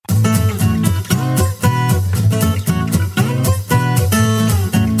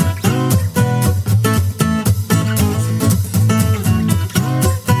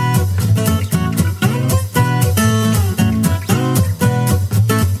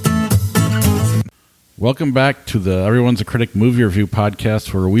Welcome back to the Everyone's a Critic movie review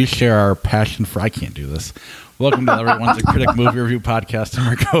podcast, where we share our passion for... I can't do this. Welcome to Everyone's a Critic movie review podcast. I'm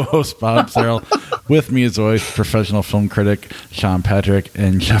our co-host, Bob Serrell. With me, as always, professional film critic Sean Patrick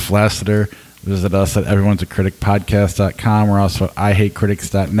and Jeff Lassiter. Visit us at everyone'sacriticpodcast.com. We're also at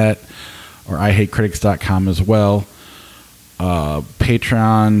ihatecritics.net or ihatecritics.com as well.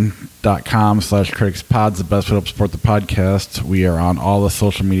 Patreon.com/criticspod's the best way to help support the podcast. We are on all the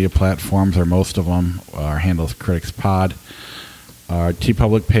social media platforms, or most of them. Our handle is CriticsPod. Our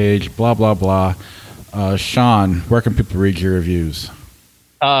TeePublic page, blah, blah, blah. Sean, where can people read your reviews?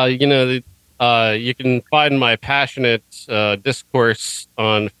 You can find my passionate discourse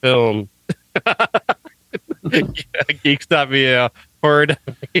on film. Geeks.me,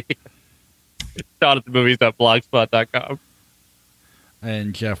 horror.me. Sean at the movies.blogspot.com.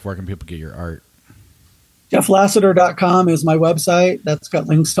 And Jeff, where can people get your art? JeffLassiter.com is my website. That's got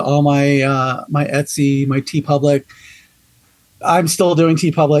links to all my my Etsy, my TeePublic. I'm still doing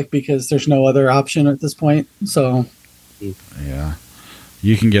TeePublic because there's no other option at this point. So, yeah,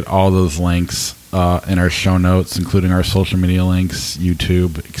 you can get all those links in our show notes, including our social media links,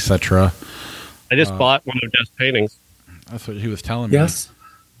 YouTube, etc. I just bought one of Jeff's paintings. That's what he was telling me. Yes,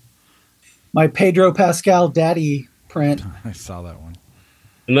 my Pedro Pascal daddy print. I saw that one.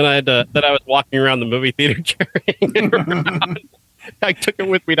 And then I was walking around the movie theater carrying it around. I took it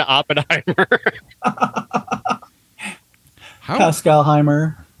with me to Oppenheimer.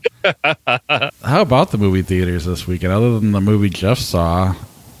 Pascalheimer. How about the movie theaters this weekend? Other than the movie Jeff saw,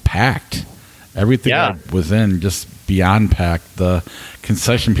 packed. Everything that was in, just beyond packed. The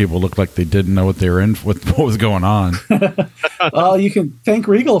concession people looked like they didn't know what they were in, what was going on. Well, you can thank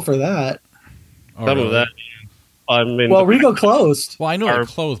Regal for that. Oh, Some really? of that. I mean, well, Regal closed. Well, I know they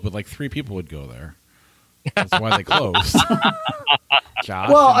closed, but like 3 people would go there. That's why they closed. Josh,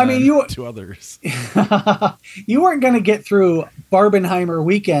 well, I mean, you 2 others. You weren't going to get through Barbenheimer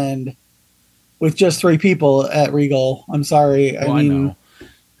weekend with just 3 people at Regal. I'm sorry. Well, I know.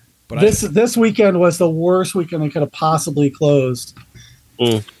 But this weekend was the worst weekend they could have possibly closed.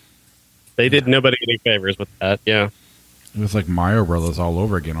 They did nobody any favors with that. Yeah, it was like Mario Brothers all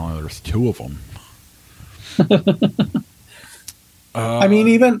over again. Only there's 2 of them. I mean,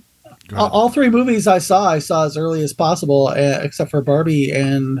 even all 3 movies I saw as early as possible, except for Barbie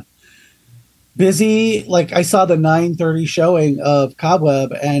and Busy. Like, I saw the 9:30 showing of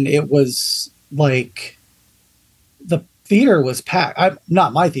Cobweb, and it was like the theater was packed.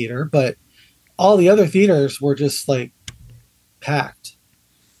 Not my theater, but all the other theaters were just like packed.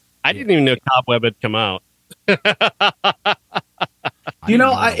 I didn't even know Cobweb had come out.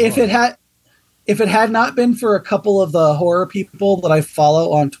 If it had not been for a couple of the horror people that I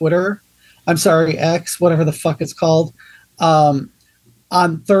follow on Twitter, I'm sorry, X, whatever the fuck it's called, on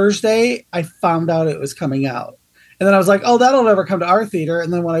Thursday, I found out it was coming out. And then I was like, oh, that'll never come to our theater.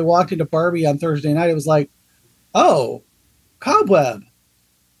 And then when I walked into Barbie on Thursday night, it was like, oh, Cobweb.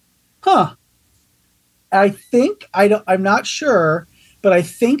 Huh. I'm not sure, but I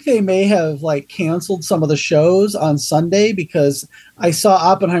think they may have like canceled some of the shows on Sunday, because I saw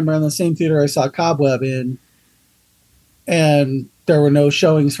Oppenheimer in the same theater I saw Cobweb in, and there were no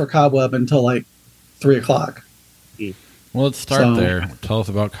showings for Cobweb until like 3:00. Well, let's start there. Tell us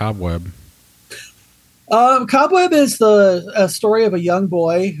about Cobweb. Cobweb is a story of a young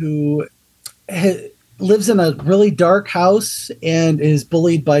boy who lives in a really dark house and is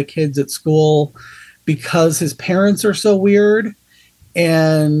bullied by kids at school because his parents are so weird.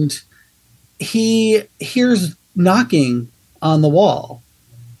 And he hears knocking on the wall,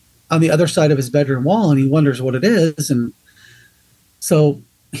 on the other side of his bedroom wall, and he wonders what it is. And so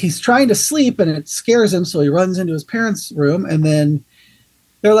he's trying to sleep, and it scares him, so he runs into his parents' room, and then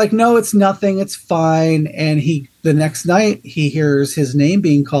they're like, no, it's nothing, it's fine. And the next night, he hears his name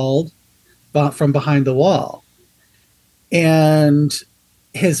being called from behind the wall. And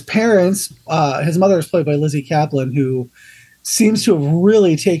his parents, his mother is played by Lizzie Kaplan, who seems to have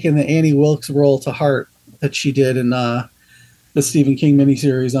really taken the Annie Wilkes role to heart that she did in the Stephen King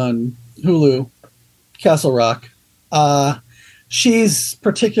miniseries on Hulu, Castle Rock. She's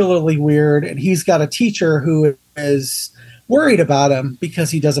particularly weird, and he's got a teacher who is worried about him because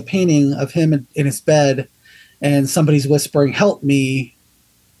he does a painting of him in his bed, and somebody's whispering, "Help me,"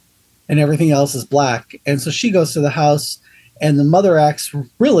 and everything else is black. And so she goes to the house, and the mother acts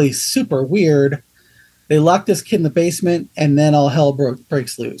really super weird. They lock this kid in the basement, and then all hell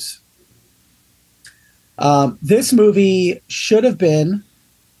breaks loose. This movie should have been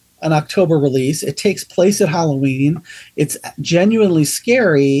an October release. It takes place at Halloween. It's genuinely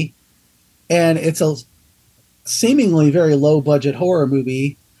scary, and it's a seemingly very low-budget horror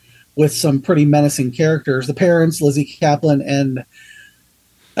movie, with some pretty menacing characters. The parents, Lizzie Kaplan, and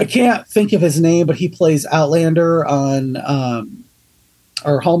I can't think of his name, but he plays Outlander on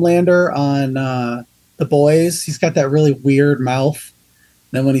or Homelander on The Boys. He's got that really weird mouth.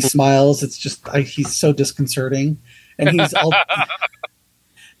 And then when he smiles, it's just he's so disconcerting. And he's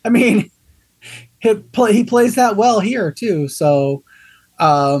I mean, he plays that well here too. So,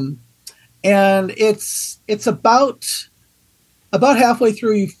 and it's about halfway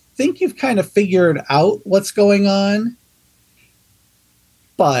through. You think you've kind of figured out what's going on,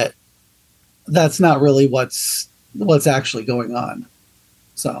 but that's not really what's actually going on.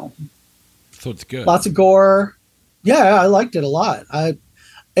 So it's good. Lots of gore. Yeah, I liked it a lot.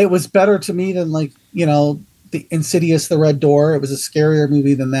 It was better to me than the Insidious, The Red Door. It was a scarier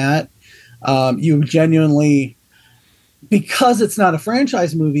movie than that. You genuinely, because it's not a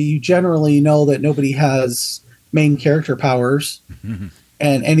franchise movie, you generally know that nobody has main character powers and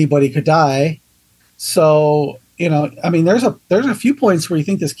anybody could die. So, I mean, there's a few points where you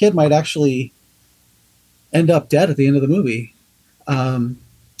think this kid might actually end up dead at the end of the movie.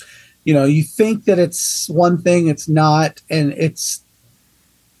 You think that it's one thing, it's not, and it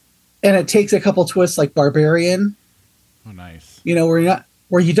takes a couple twists like Barbarian. Oh, nice.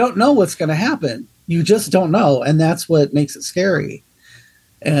 Where you don't know what's going to happen. You just don't know, and that's what makes it scary.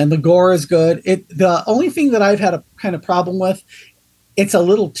 And the gore is good. The only thing that I've had a kind of problem with, it's a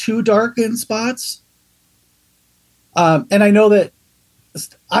little too dark in spots. And I know that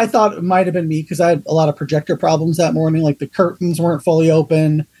I thought it might have been me because I had a lot of projector problems that morning. Like the curtains weren't fully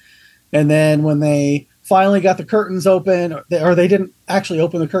open. And then when they finally got the curtains open, or they didn't actually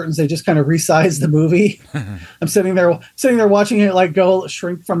open the curtains, they just kind of resized the movie. I'm sitting there watching it like go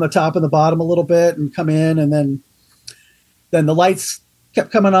shrink from the top and the bottom a little bit and come in, and then the lights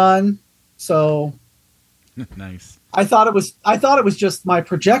kept coming on. So nice. I thought it was just my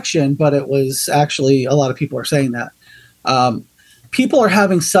projection, but it was actually, a lot of people are saying that. People are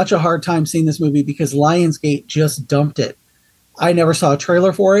having such a hard time seeing this movie because Lionsgate just dumped it. I never saw a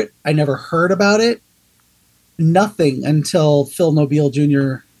trailer for it. I never heard about it. Nothing until Phil Nobile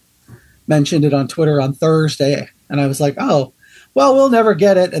Jr. mentioned it on Twitter on Thursday. And I was like, oh, well, we'll never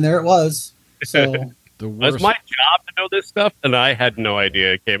get it. And there it was. So it's my job to know this stuff, and I had no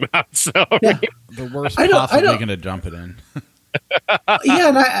idea it came out. So yeah. The worst possibly going to dump it in. Yeah,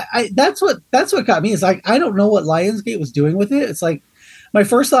 and I that's what got me is like, I don't know what Lionsgate was doing with it. It's like my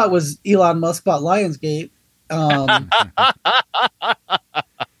first thought was Elon Musk bought Lionsgate.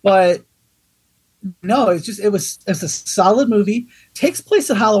 But no, it's a solid movie. Takes place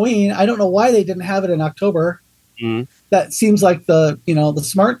at Halloween. I don't know why they didn't have it in October. Mm. That seems like the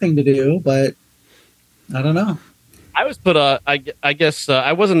smart thing to do, but I don't know. I was I guess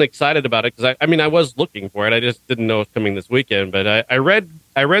I wasn't excited about it because I was looking for it. I just didn't know it was coming this weekend. But I read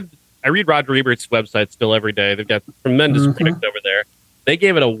Roger Ebert's website still every day. They've got tremendous critics over there. They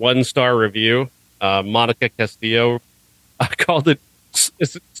gave it a 1-star review. Monica Castillo called it.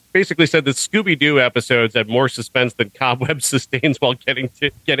 Basically said that Scooby-Doo episodes had more suspense than Cobweb sustains while getting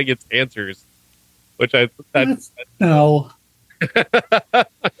its answers. Which no.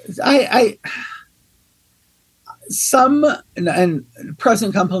 I some and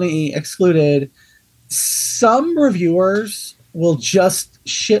present company excluded, some reviewers will just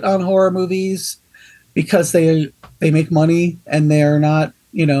shit on horror movies because they make money and they're not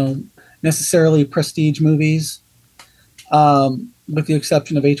necessarily prestige movies. With the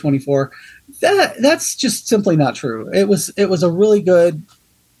exception of A24, that's just simply not true. It was a really good,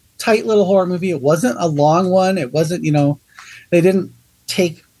 tight little horror movie. It wasn't a long one. It wasn't, they didn't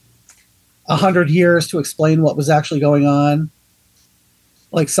take 100 years to explain what was actually going on,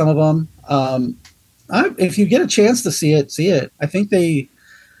 like some of them. If you get a chance to see it. I think they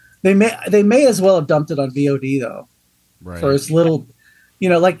may as well have dumped it on VOD though, right? For its little,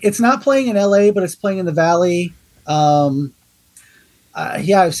 like it's not playing in LA, but it's playing in the Valley.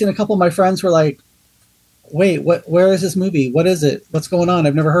 I've seen a couple of my friends were like, wait, where is this movie? What is it? What's going on?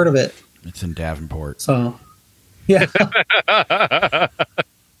 I've never heard of it. It's in Davenport. So, yeah.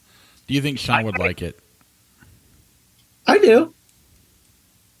 Do you think Sean would like it? I do.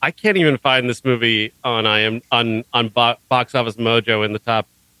 I can't even find this movie on Box Office Mojo in the top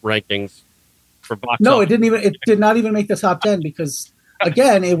rankings for box office. It did not even make the top 10 because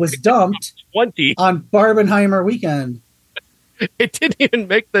again, it was dumped 20 on Barbenheimer weekend. It didn't even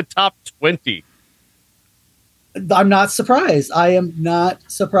make the top 20. I'm not surprised. I am not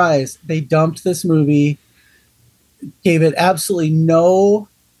surprised. They dumped this movie, gave it absolutely no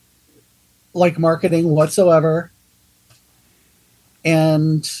marketing whatsoever.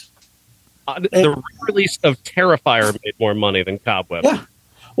 And the release of Terrifier made more money than Cobweb. Yeah.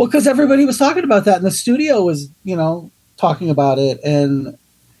 Well, because everybody was talking about that, and the studio was, talking about it, and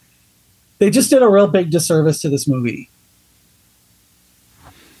they just did a real big disservice to this movie.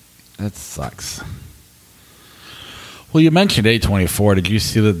 That sucks. Well, you mentioned A24. Did you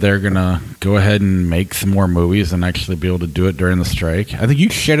see that they're going to go ahead and make some more movies and actually be able to do it during the strike? I think you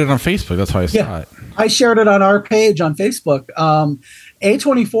shared it on Facebook. That's why I saw it. I shared it on our page on Facebook.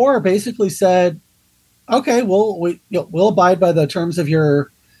 A24 basically said, okay, we'll abide by the terms of your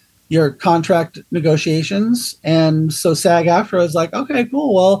contract negotiations. And so SAG-AFTRA was like, okay,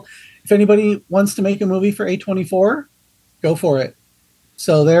 cool. Well, if anybody wants to make a movie for A24, go for it.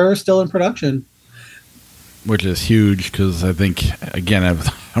 So they're still in production. Which is huge because I think, again, I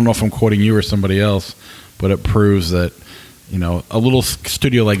don't know if I'm quoting you or somebody else, but it proves that, a little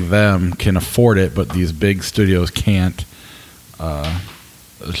studio like them can afford it, but these big studios can't.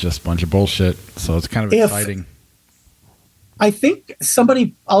 It's just a bunch of bullshit. So it's kind of exciting. I think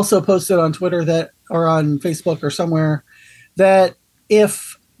somebody also posted on Twitter or on Facebook or somewhere, that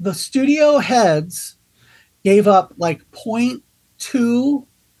if the studio heads gave up like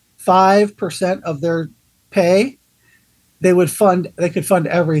 0.25% of their pay, they could fund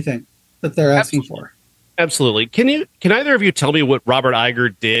everything that they're asking for. Absolutely. Can either of you tell me what Robert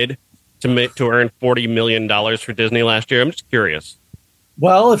Iger did to earn $40 million for Disney last year? I'm just curious.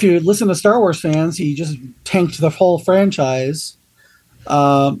 Well, if you listen to Star Wars fans, he just tanked the whole franchise.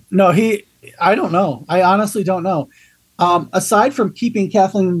 I don't know. I honestly don't know. Aside from keeping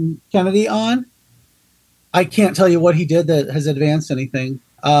Kathleen Kennedy on, I can't tell you what he did that has advanced anything.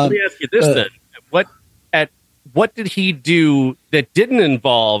 Let me ask you this then. What did he do that didn't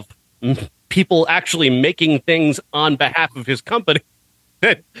involve people actually making things on behalf of his company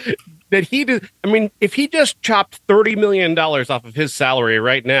that he did? I mean, if he just chopped $30 million off of his salary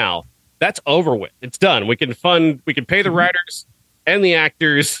right now, that's over with. It's done. We can pay the writers and the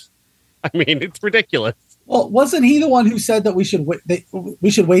actors. I mean, it's ridiculous. Well, wasn't he the one who said that we should wait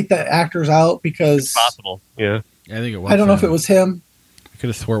the actors out because it's possible? Yeah, I think it was. I don't know if it was him. I could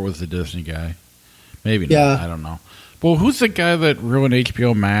have swore it was the Disney guy. Maybe not. Yeah. I don't know. Well, who's the guy that ruined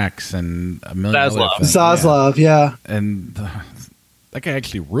HBO Max and a million other things? Zaslav, yeah. And that guy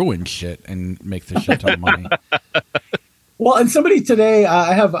actually ruined shit and makes a shit ton of money. Well, and somebody today,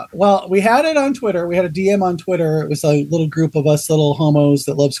 we had it on Twitter. We had a DM on Twitter. It was a little group of us little homos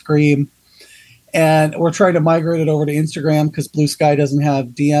that love Scream. And we're trying to migrate it over to Instagram because Blue Sky doesn't have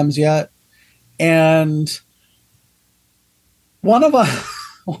DMs yet. And one of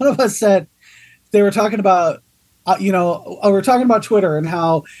us said, they were talking about, we're talking about Twitter and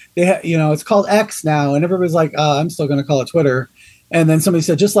how it's called X now, and everybody's like, I'm still going to call it Twitter. And then somebody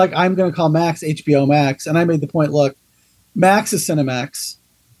said, just like I'm going to call Max HBO Max, and I made the point, look, Max is Cinemax,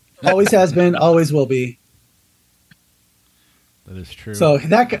 always has been, always will be. That is true. So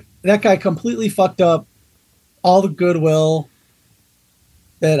that guy completely fucked up all the goodwill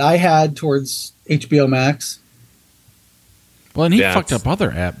that I had towards HBO Max. Well, and he fucked up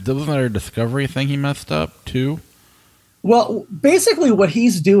other apps. Wasn't there a Discovery thing he messed up too? Well, basically what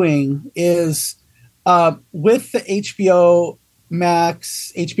he's doing is with the HBO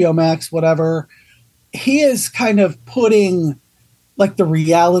Max, whatever, he is kind of putting like the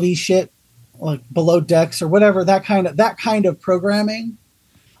reality shit, like Below Decks or whatever, that kind of programming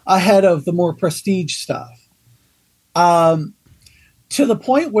ahead of the more prestige stuff. To the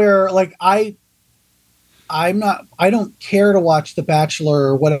point where like I don't care to watch The Bachelor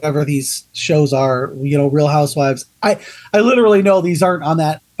or whatever these shows are, Real Housewives. I literally know these aren't on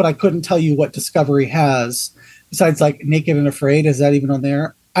that, but I couldn't tell you what Discovery has besides like Naked and Afraid. Is that even on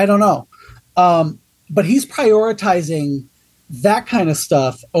there? I don't know. But he's prioritizing that kind of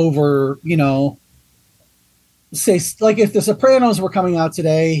stuff over, say like if The Sopranos were coming out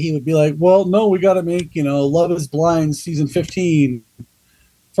today, he would be like, well, no, we got to make, Love is Blind season 15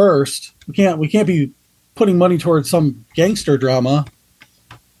 first. We can't be putting money towards some gangster drama.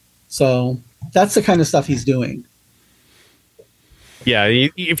 So that's the kind of stuff he's doing. Yeah,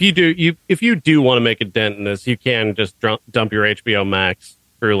 if you do want to make a dent in this, you can just dump your HBO Max.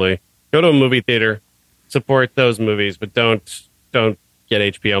 Truly, go to a movie theater, support those movies, but don't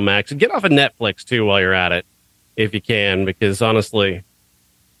get HBO Max, and get off of Netflix too while you're at it, if you can, because honestly,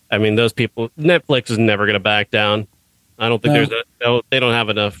 I mean, those people, Netflix is never going to back down. I don't think they don't have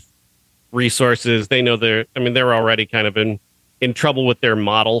enough resources. They know they're already kind of in trouble with their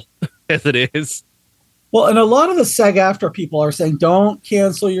model as it is. Well, and a lot of the SAG-AFTRA people are saying, don't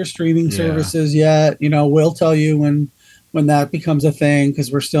cancel your streaming services yet. We'll tell you when that becomes a thing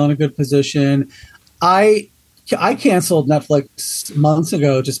because we're still in a good position. I canceled Netflix months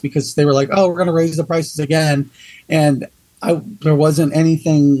ago just because they were like, oh, we're going to raise the prices again. And there wasn't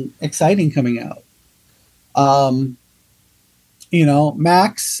anything exciting coming out.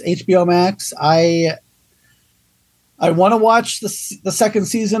 Max, HBO Max. I want to watch the second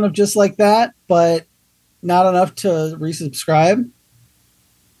season of Just Like That, but not enough to resubscribe.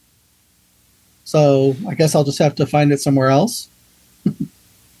 So I guess I'll just have to find it somewhere else.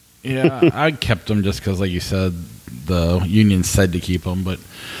 Yeah, I kept them just because, like you said, the union said to keep them. But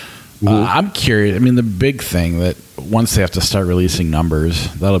I'm curious. I mean, the big thing that once they have to start releasing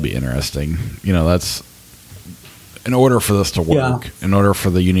numbers, that'll be interesting. That's in order for this to work, in order for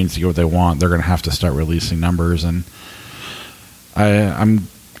the unions to get what they want, they're going to have to start releasing numbers. And I'm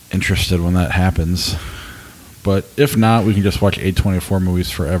interested when that happens. But if not, we can just watch A24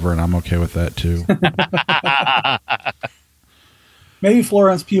 movies forever, and I'm okay with that too. Maybe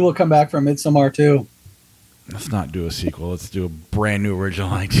Florence Pugh will come back from Midsommar too. Let's not do a sequel. Let's do a brand new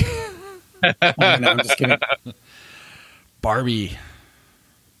original idea. No, I'm just kidding. Barbie,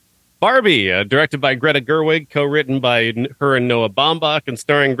 directed by Greta Gerwig, co-written by her and Noah Baumbach, and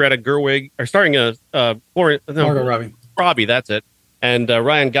starring Greta Gerwig, or starring Margot Robbie. Robbie, that's it, and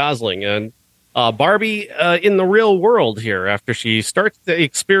Ryan Gosling. And Barbie in the real world here, after she starts to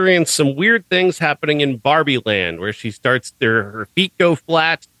experience some weird things happening in Barbie land, where she starts her feet go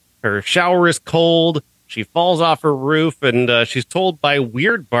flat, her shower is cold, she falls off her roof, and she's told by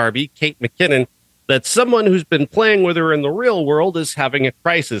weird Barbie, Kate McKinnon, that someone who's been playing with her in the real world is having a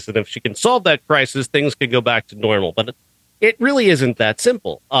crisis, and if she can solve that crisis, things can go back to normal. But it really isn't that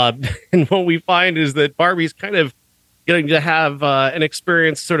simple. And what we find is that Barbie's kind of going to have an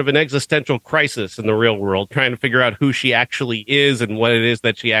experience, sort of an existential crisis in the real world, trying to figure out who she actually is and what it is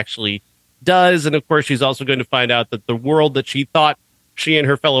that she actually does. And of course, she's also going to find out that the world that she thought she and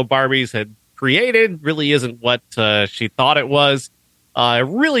her fellow Barbies had created really isn't what she thought it was. A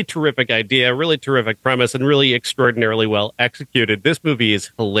really terrific idea, really terrific premise, and really extraordinarily well executed. This movie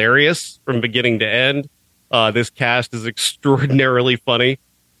is hilarious from beginning to end. This cast is extraordinarily funny.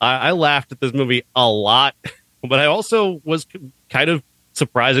 I laughed at this movie a lot. But I also was kind of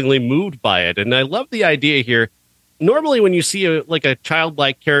surprisingly moved by it. And I love the idea here. Normally, when you see a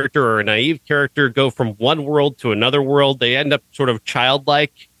childlike character or a naive character go from one world to another world, they end up sort of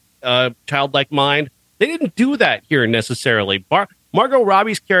childlike mind. They didn't do that here necessarily. Margot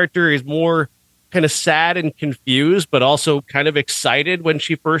Robbie's character is more kind of sad and confused, but also kind of excited when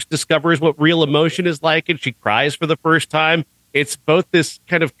she first discovers what real emotion is like, and she cries for the first time. It's both this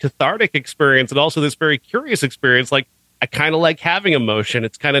kind of cathartic experience and also this very curious experience. Like, I kind of like having emotion.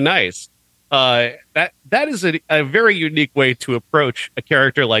 It's kind of nice. That is a very unique way to approach a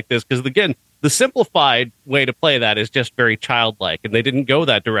character like this. Because again, the simplified way to play that is just very childlike, and they didn't go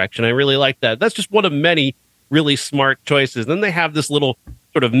that direction. I really like that. That's just one of many really smart choices. Then they have this little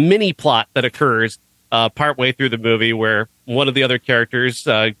sort of mini plot that occurs partway through the movie where one of the other characters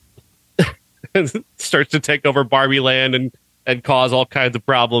starts to take over Barbie Land and cause all kinds of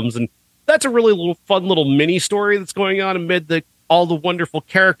problems. And that's a really fun little mini story that's going on amid all the wonderful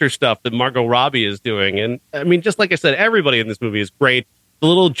character stuff that Margot Robbie is doing. And I mean, just like I said, everybody in this movie is great. The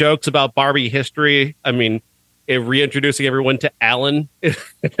little jokes about Barbie history. I mean, reintroducing everyone to Alan is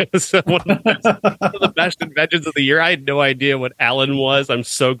one of the best inventions of the year. I had no idea what Alan was. I'm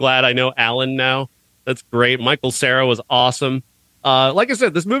so glad I know Alan now. That's great. Michael Cera was awesome. Like I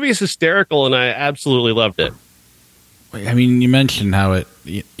said, this movie is hysterical, and I absolutely loved it. I mean, you mentioned how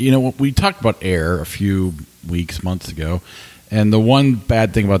we talked about Air a few months ago, and the one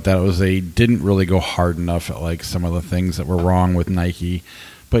bad thing about that was they didn't really go hard enough at like some of the things that were wrong with Nike.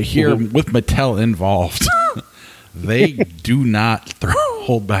 But here, with Mattel involved, they do not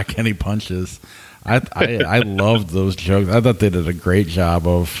hold back any punches. I loved those jokes. I thought they did a great job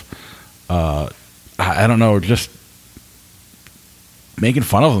of, I don't know, just making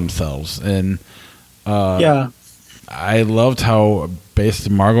fun of themselves. And I loved how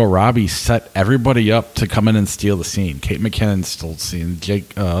basically Margot Robbie set everybody up to come in and steal the scene. Kate McKinnon stole the scene.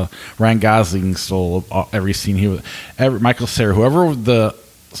 Ryan Gosling stole every scene. Michael Cera, whoever the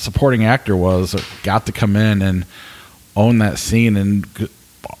supporting actor was, got to come in and own that scene, and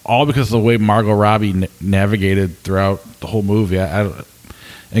all because of the way Margot Robbie navigated throughout the whole movie.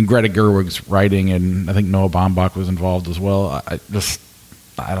 And Greta Gerwig's writing, and I think Noah Baumbach was involved as well.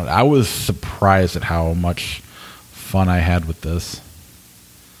 I was surprised at how much fun I had with this.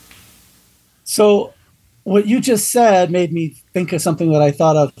 So what you just said made me think of something that I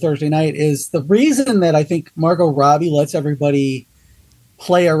thought of Thursday night. Is the reason that I think Margot Robbie lets everybody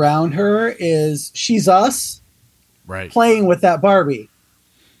play around her is she's us, right, playing with that Barbie.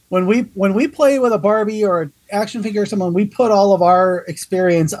 When we play with a Barbie or an action figure or someone, we put all of our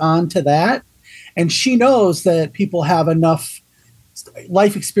experience onto that, And she knows that people have enough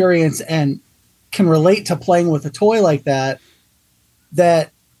life experience and can relate to playing with a toy like that,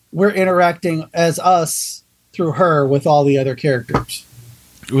 that we're interacting as us through her with all the other characters.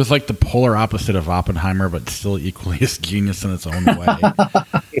 It was like the polar opposite of Oppenheimer, but still equally as genius in its own way.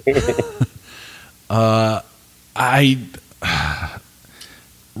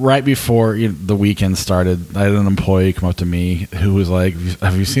 Right before the weekend started, I had an employee come up to me who was like,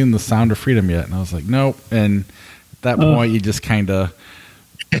 "Have you seen The Sound of Freedom yet?" And I was like, "Nope." And at that point, you just kind of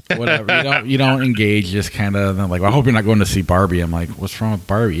whatever. You don't engage. Just kind of like, well, "I hope you're not going to see Barbie." I'm like, "What's wrong with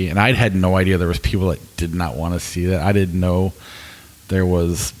Barbie?" And I had no idea there was people that did not want to see that. I didn't know there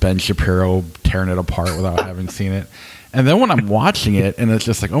was Ben Shapiro tearing it apart without having seen it. And then when I'm watching it, and it's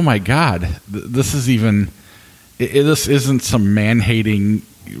just like, oh my God, this is even. This isn't some man-hating,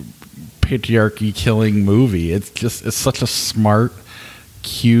 patriarchy-killing movie. It's such a smart,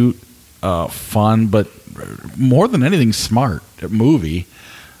 cute, fun, but more than anything, smart movie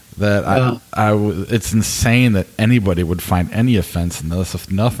that it's insane that anybody would find any offense in this.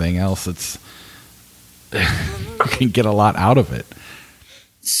 If nothing else, you can get a lot out of it.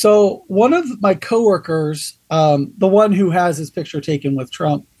 So one of my coworkers, the one who has his picture taken with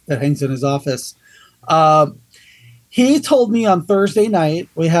Trump that hangs in his office, he told me on Thursday night,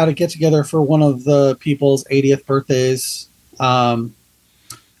 we had a get together for one of the people's 80th birthdays. And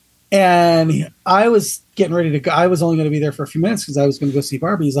I was getting ready to go. I was only going to be there for a few minutes because I was going to go see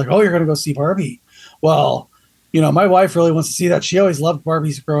Barbie. He's like, "Oh, you're going to go see Barbie?" Well, my wife really wants to see that. She always loved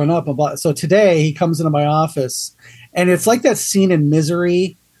Barbies growing up. So today he comes into my office, and it's like that scene in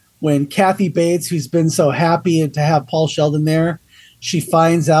Misery when Kathy Bates, who's been so happy to have Paul Sheldon there, she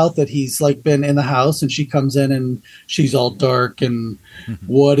finds out that he's like been in the house, and she comes in and she's all dark and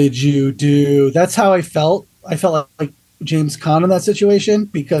what did you do? That's how I felt. I felt like James Caan in that situation,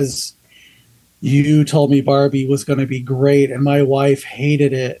 because you told me Barbie was going to be great and my wife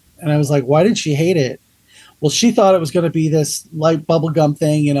hated it. And I was like, why did she hate it? Well, she thought it was going to be this like bubblegum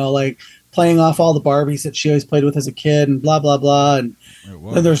thing, like playing off all the Barbies that she always played with as a kid and blah, blah, blah. And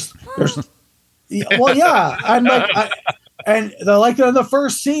there's, well, yeah. I'm like, and they're like in the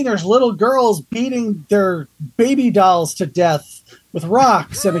first scene, there's little girls beating their baby dolls to death with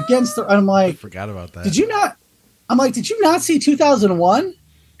rocks and against the. I'm like, I forgot about that. Did you not? I'm like, did you not see 2001? You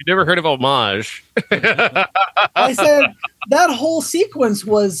never heard of Homage? I said that whole sequence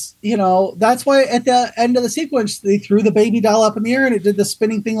was, that's why at the end of the sequence they threw the baby doll up in the air and it did the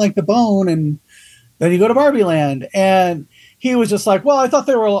spinning thing like the bone, and then you go to Barbie Land, and he was just like, well, I thought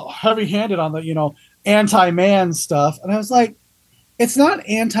they were heavy-handed on the, anti-man stuff. And I was like, it's not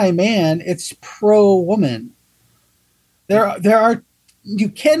anti-man, it's pro-woman. You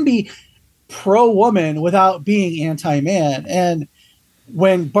can be pro-woman without being anti-man. And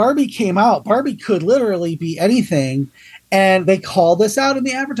when Barbie came out, Barbie could literally be anything. And they call this out in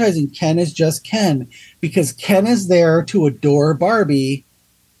the advertising. Ken is just Ken, because Ken is there to adore Barbie.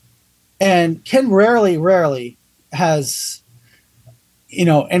 And Ken rarely has,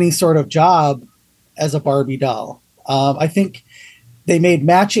 any sort of job as a Barbie doll. I think they made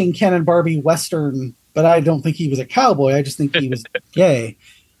matching Ken and Barbie Western, but I don't think he was a cowboy. I just think he was gay.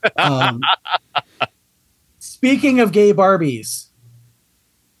 Speaking of gay Barbies,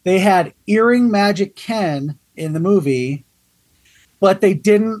 they had earring magic Ken in the movie, but they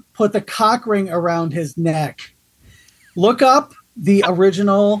didn't put the cock ring around his neck. Look up the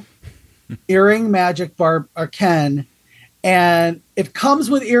original earring magic Ken, and it comes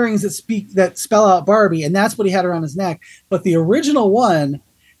with earrings that spell out Barbie, and that's what he had around his neck. But the original one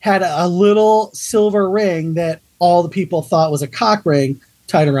had a little silver ring that all the people thought was a cock ring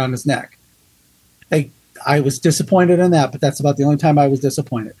tied around his neck. I was disappointed in that, but that's about the only time I was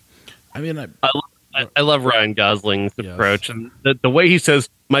disappointed. I mean, I love Ryan Gosling's approach, and the way he says,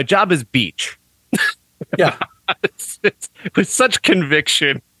 "My job is beach." Yeah, it's with such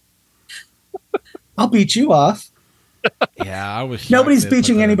conviction. I'll beat you off. Yeah, I was. Nobody's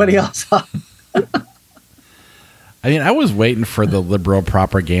beaching anybody else off. I mean, I was waiting for the liberal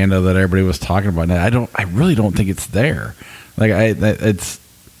propaganda that everybody was talking about. And I really don't think it's there. Like,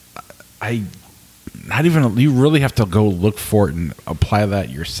 not even. You really have to go look for it and apply that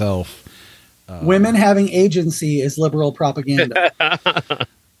yourself. Women having agency is liberal propaganda.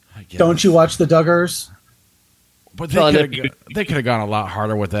 Don't you watch the Duggars? But they could have gone a lot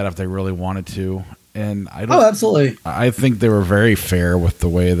harder with that if they really wanted to. And absolutely. I think they were very fair with the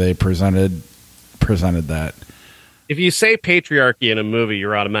way they presented that. If you say patriarchy in a movie,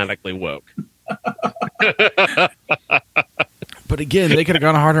 you're automatically woke. But again, they could have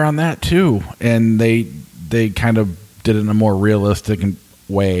gone harder on that too, and they kind of did it in a more realistic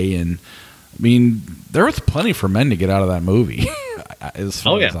way and mean, there was plenty for men to get out of that movie, as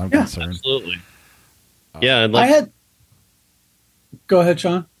far as I'm concerned. Absolutely. Yeah, and Go ahead,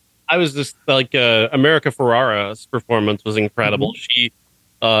 Sean. I was just like America Ferrera's performance was incredible. She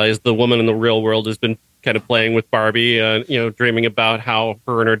is the woman in the real world who's been kind of playing with Barbie, dreaming about how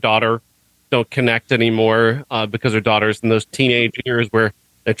her and her daughter don't connect anymore because her daughter's in those teenage years where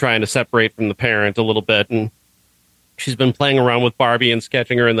they're trying to separate from the parent a little bit. And she's been playing around with Barbie and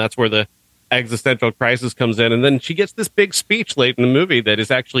sketching her, and that's where the existential crisis comes in. And then she gets this big speech late in the movie that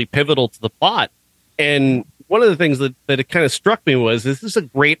is actually pivotal to the plot. And one of the things that it kind of struck me was this is a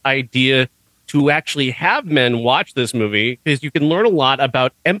great idea to actually have men watch this movie, because you can learn a lot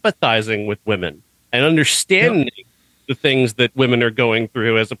about empathizing with women and understanding the things that women are going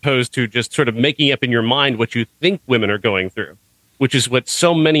through, as opposed to just sort of making up in your mind what you think women are going through, which is what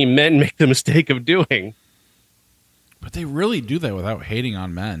so many men make the mistake of doing. But they really do that without hating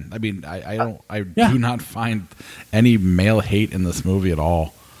on men. I mean, I do not find any male hate in this movie at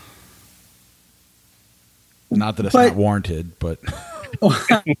all. Not that it's not warranted, but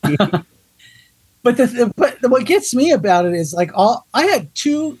but what gets me about it is like I had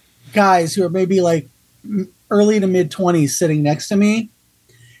two guys who are maybe like early to mid 20s sitting next to me,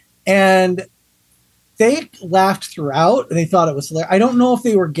 and they laughed throughout. They thought it was hilarious. I don't know if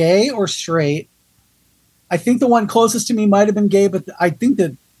they were gay or straight. I think the one closest to me might have been gay, but I think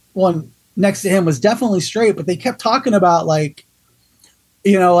the one next to him was definitely straight. But they kept talking about like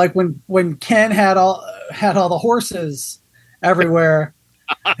when Ken had all the horses everywhere,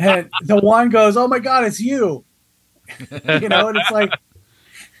 and the one goes, "Oh my God, it's you," and it's like,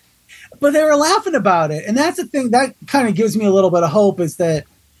 but they were laughing about it, and that's the thing that kind of gives me a little bit of hope, is that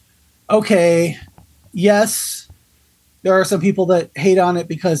okay, yes, there are some people that hate on it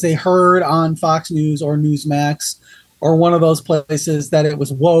because they heard on Fox News or Newsmax or one of those places that it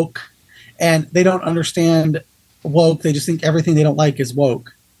was woke, and they don't understand woke. They just think everything they don't like is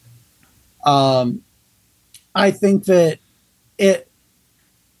woke. I think that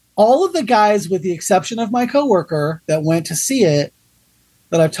all of the guys, with the exception of my coworker that went to see it,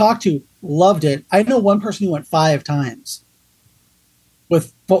 that I've talked to, loved it. I know one person who went 5 times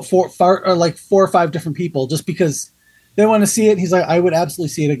with 4 or 5 different people, just because they want to see it. He's like, I would absolutely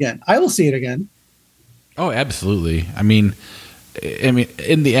see it again. I will see it again. Oh, absolutely. I mean,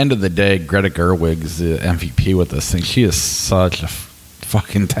 in the end of the day, Greta Gerwig's the MVP with this thing. She is such a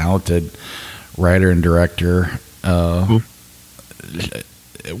fucking talented writer and director. I'm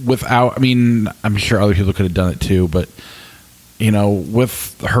sure other people could have done it too, but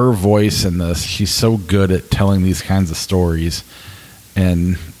with her voice in this, she's so good at telling these kinds of stories.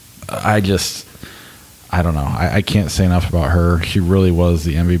 And I don't know. I can't say enough about her. She really was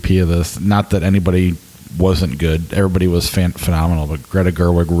the MVP of this. Not that anybody wasn't good. Everybody was phenomenal, but Greta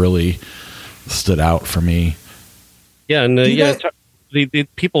Gerwig really stood out for me. Yeah, and the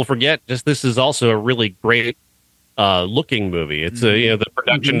people forget just this is also a really great looking movie. It's the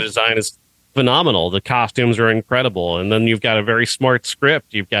production design is phenomenal. The costumes are incredible, and then you've got a very smart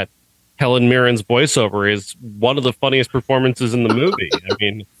script. You've got Helen Mirren's voiceover is one of the funniest performances in the movie. I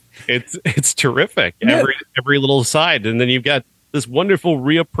mean, it's terrific. Every little side, and then you've got this wonderful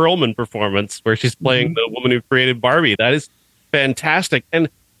Rhea Perlman performance where she's playing the woman who created Barbie. That is fantastic. And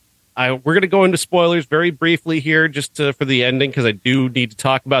we're going to go into spoilers very briefly here, just for the ending, because I do need to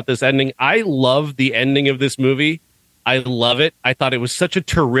talk about this ending. I love the ending of this movie. I love it. I thought it was such a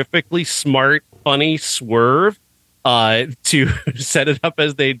terrifically smart, funny swerve to set it up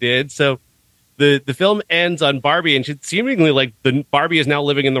as they did. So the film ends on Barbie, and she's seemingly like Barbie is now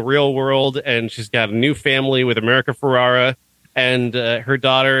living in the real world, and she's got a new family with America Ferrera and her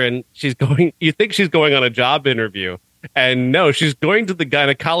daughter, and you think she's going on a job interview, and no, she's going to the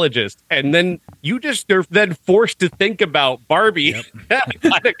gynecologist, and then they're then forced to think about Barbie and the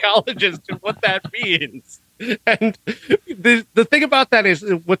gynecologist and what that means. And the thing about that is,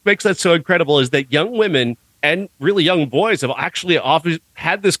 what makes that so incredible is that young women and really young boys have actually often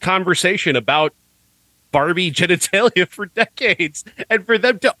had this conversation about Barbie genitalia for decades, and for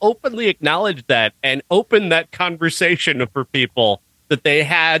them to openly acknowledge that and open that conversation for people that they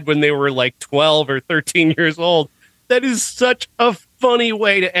had when they were like 12 or 13 years old, that is such a funny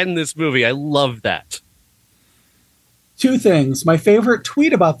way to end this movie. I love that. 2 things. My favorite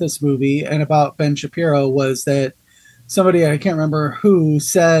tweet about this movie and about Ben Shapiro was that somebody, I can't remember who,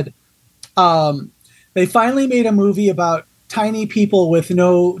 said they finally made a movie about tiny people with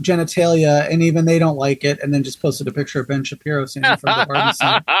no genitalia, and even they don't like it, and then just posted a picture of Ben Shapiro standing in front of the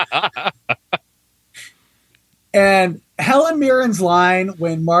Barbie scene. And Helen Mirren's line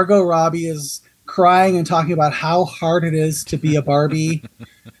when Margot Robbie is crying and talking about how hard it is to be a Barbie.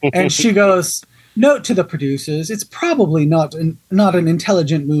 And she goes, note to the producers, it's probably not an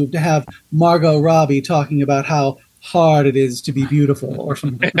intelligent move to have Margot Robbie talking about how hard it is to be beautiful or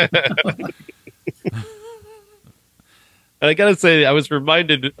something. And I gotta say, I was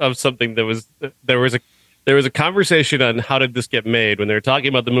reminded of something there was a conversation on how did this get made when they were talking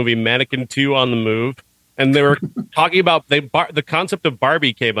about the movie Mannequin 2 on the Move, and they were talking about the concept of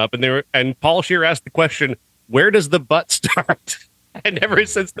Barbie came up, and Paul Scheer asked the question, where does the butt start? And ever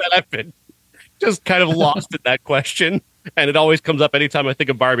since then, I've been just kind of lost in that question, and it always comes up anytime I think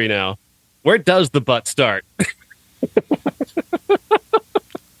of Barbie now. Where does the butt start?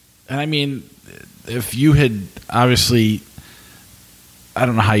 And I mean, if you had obviously, I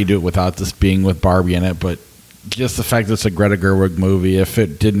don't know how you do it without this being with Barbie in it, but just the fact that it's a Greta Gerwig movie, if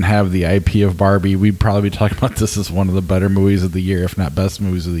it didn't have the IP of Barbie, we'd probably be talking about this as one of the better movies of the year, if not best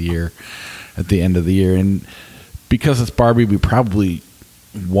movies of the year at the end of the year. And because it's Barbie, we probably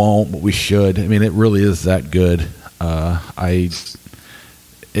won't, but we should. I mean, it really is that good.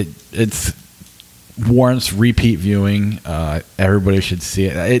 It's warrants repeat viewing. Everybody should see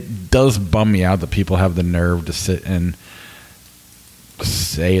it. It does bum me out that people have the nerve to sit and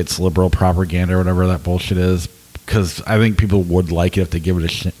say it's liberal propaganda or whatever that bullshit is, because I think people would like it if they give it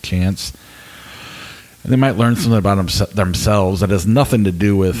a chance. And they might learn something about themselves that has nothing to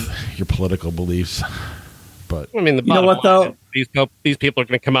do with your political beliefs. But I mean, you know what though? These people are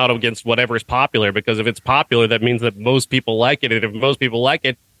going to come out against whatever is popular, because if it's popular, that means that most people like it, and if most people like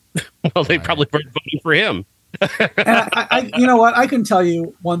it, well, they probably weren't voting for him. And I, you know what? I can tell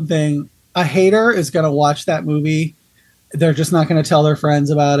you one thing: a hater is going to watch that movie. They're just not going to tell their friends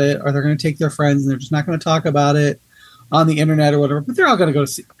about it, or they're going to take their friends and they're just not going to talk about it on the internet or whatever. But they're all going to go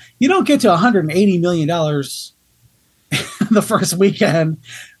see. You don't get to $180 million the first weekend,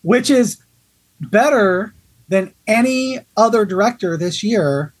 which is better than any other director this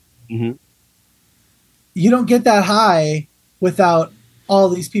year. Mm-hmm. You don't get that high without all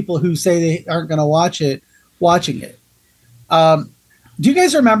these people who say they aren't going to watch it, watching it. Do you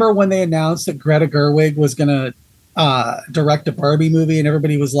guys remember when they announced that Greta Gerwig was going to direct a Barbie movie, and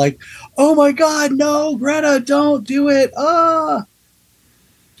everybody was like, "Oh my God, no, Greta, don't do it!" Do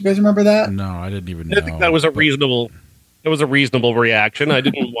you guys remember that? No, I didn't even know. I think that was a reasonable. It was a reasonable reaction. I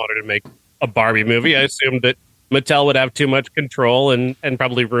didn't want her to make a Barbie movie. I assumed that Mattel would have too much control and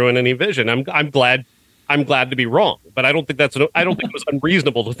probably ruin any vision. I'm glad to be wrong, but I don't think I don't think it was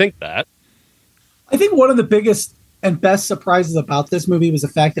unreasonable to think that. I think one of the biggest and best surprises about this movie was the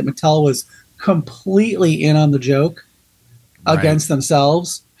fact that Mattel was completely in on the joke against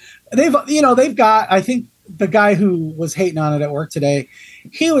themselves. They've got, I think the guy who was hating on it at work today,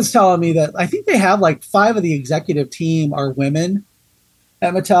 he was telling me that I think they have like 5 of the executive team are women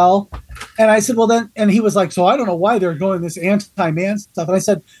at Mattel. And I said, well then, and he was like, so I don't know why they're going this anti-man stuff. And I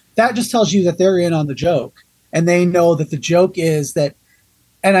said, that just tells you that they're in on the joke, and they know that the joke is that,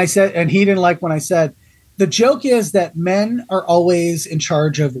 and I said, and he didn't like when I said, the joke is that men are always in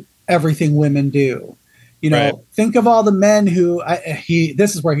charge of everything women do. You know, right. Think of all the men who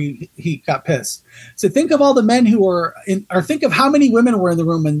this is where he got pissed. So think of all the men who were in, or think of how many women were in the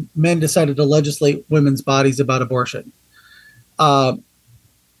room when men decided to legislate women's bodies about abortion. I'm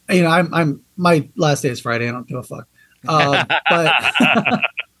my last day is Friday. I don't give a fuck. But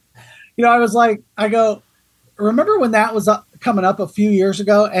I was like, remember when that was coming up a few years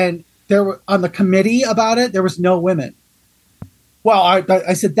ago, and there were on the committee about it, there was no women. Well,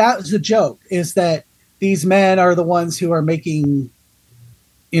 I said that was the joke, is that these men are the ones who are making,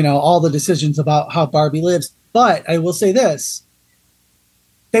 all the decisions about how Barbie lives. But I will say this,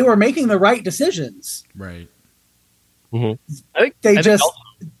 they were making the right decisions. Right. Mm-hmm.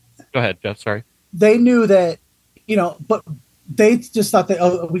 Go ahead, Jeff. Sorry. They knew that, but they just thought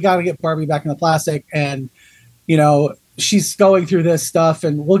that, we got to get Barbie back in the plastic, and, she's going through this stuff,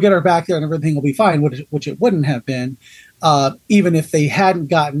 and we'll get her back there and everything will be fine, which it wouldn't have been. Even if they hadn't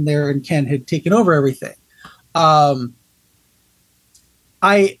gotten there and Ken had taken over everything.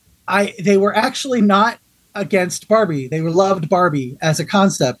 They were actually not against Barbie. They loved Barbie as a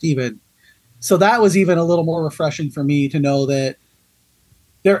concept even. So that was even a little more refreshing for me to know that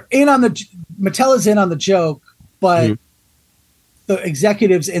Mattel is in on the joke, but the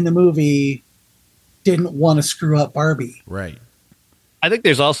executives in the movie didn't want to screw up Barbie. Right. I think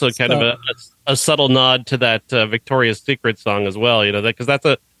there's also kind of a subtle nod to that Victoria's Secret song as well, because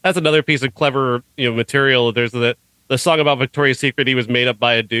that's another piece of clever material. There's the song about Victoria's Secret. He was made up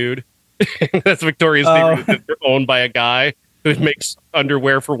by a dude. That's Victoria's Secret. They're owned by a guy who makes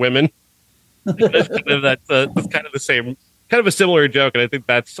underwear for women. That's kind of the kind of a similar joke, and I think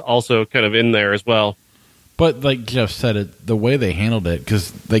that's also kind of in there as well. But like Jeff said, the way they handled it,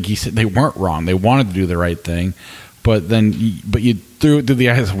 because like he said, they weren't wrong. They wanted to do the right thing, but you threw it through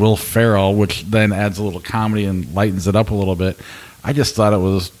the eyes of Will Ferrell, which then adds a little comedy and lightens it up a little bit. I just thought it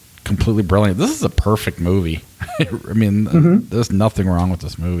was completely brilliant. This is a perfect movie. I mean, there's nothing wrong with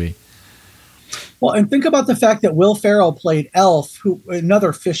this movie. Well, and think about the fact that Will Ferrell played Elf, who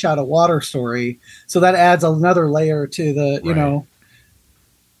another fish out of water story. So that adds another layer to the, you know.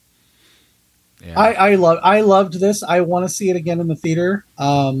 Yeah. I loved this. I want to see it again in the theater.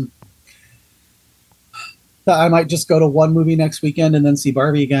 I might just go to one movie next weekend and then see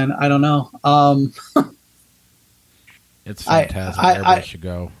Barbie again. I don't know. It's fantastic. Everybody should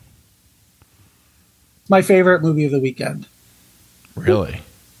go. My favorite movie of the weekend. Really?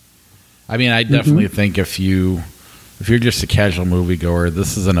 I mean, I definitely think if you're just a casual moviegoer,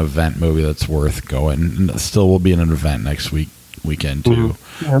 this is an event movie that's worth going. And it still will be an event next weekend too.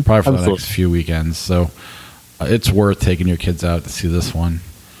 Yeah, probably for the next few weekends. So it's worth taking your kids out to see this one.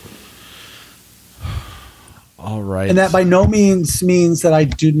 All right. And that by no means means that I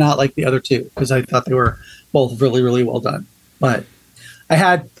do not like the other two, because I thought they were both really, really well done. But I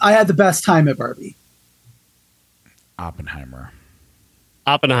had the best time at Barbie. Oppenheimer,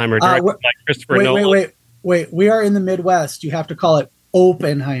 directed by Christopher Nolan. Wait. We are in the Midwest. You have to call it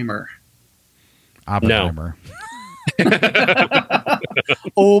Oppenheimer. Oppenheimer. No.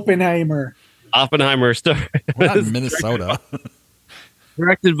 Oppenheimer. We're not in Minnesota.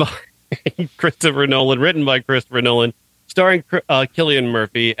 Directed by Christopher Nolan, written by Christopher Nolan, starring Cillian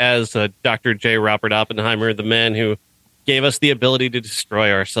Murphy as Dr. J. Robert Oppenheimer, the man who gave us the ability to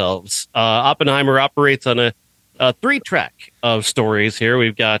destroy ourselves. Oppenheimer operates on a 3-track of stories here.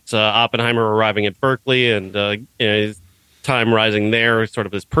 We've got Oppenheimer arriving at Berkeley and his time rising there, sort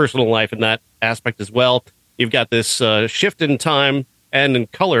of his personal life in that aspect as well. You've got this shift in time and in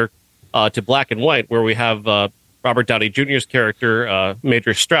color to black and white, where we have Robert Downey Jr.'s character,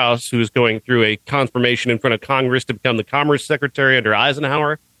 Major Strauss, who's going through a confirmation in front of Congress to become the Commerce Secretary under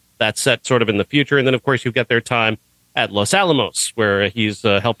Eisenhower. That's set sort of in the future. And then, of course, you've got their time at Los Alamos, where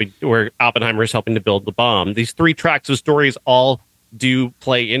where Oppenheimer is helping to build the bomb. These 3 tracks of stories all do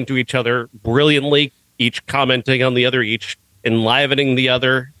play into each other brilliantly, each commenting on the other, each enlivening the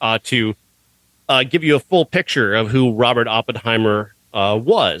other to give you a full picture of who Robert Oppenheimer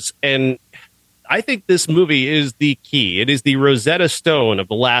was. And I think this movie is the key. It is the Rosetta Stone of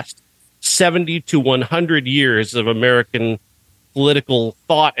the last 70 to 100 years of American political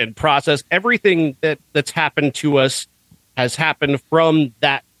thought and process. Everything that's happened to us has happened from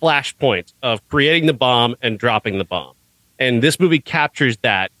that flashpoint of creating the bomb and dropping the bomb. And this movie captures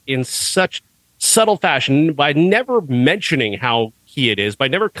that in such subtle fashion by never mentioning how key it is, by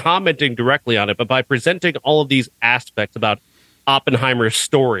never commenting directly on it, but by presenting all of these aspects about Oppenheimer's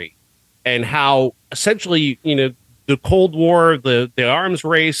story and how essentially, the Cold War, the arms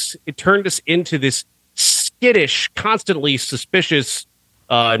race, it turned us into this skittish, constantly suspicious,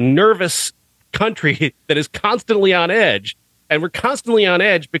 nervous country that is constantly on edge. And we're constantly on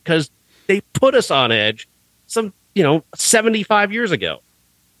edge because they put us on edge some, 75 years ago.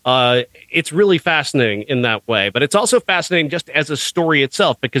 It's really fascinating in that way, but it's also fascinating just as a story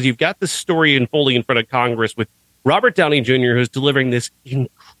itself, because you've got this story unfolding in front of Congress with Robert Downey Jr., who's delivering this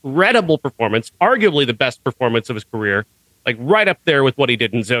incredible performance, arguably the best performance of his career, like right up there with what he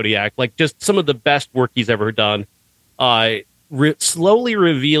did in Zodiac, like just some of the best work he's ever done. Slowly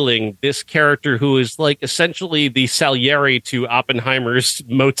revealing this character who is like essentially the Salieri to Oppenheimer's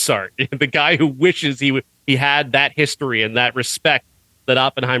Mozart, the guy who wishes he had that history and that respect that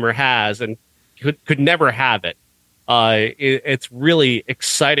Oppenheimer has and could never have it. It's really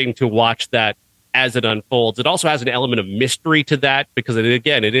exciting to watch that as it unfolds. It also has an element of mystery to that because,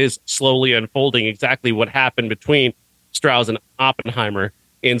 it is slowly unfolding exactly what happened between Strauss and Oppenheimer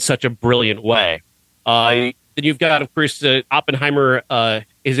in such a brilliant way. Then you've got, of course, Oppenheimer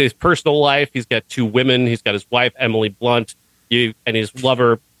is his personal life. He's got 2 women. He's got his wife, Emily Blunt, and his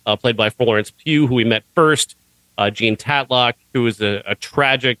lover, played by Florence Pugh, who we met first, Jean Tatlock, who is a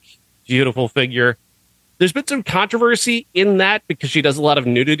tragic, beautiful figure. There's been some controversy in that because she does a lot of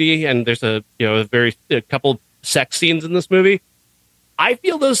nudity, and there's a couple sex scenes in this movie. I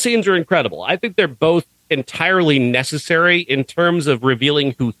feel those scenes are incredible. I think they're both entirely necessary in terms of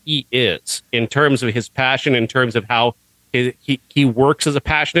revealing who he is, in terms of his passion, in terms of how he works as a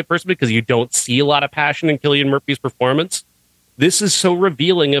passionate person, because you don't see a lot of passion in Cillian Murphy's performance. This is so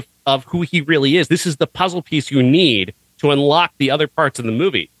revealing of who he really is. This is the puzzle piece you need to unlock the other parts of the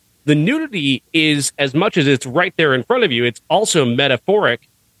movie. The nudity is, as much as it's right there in front of you, it's also metaphoric.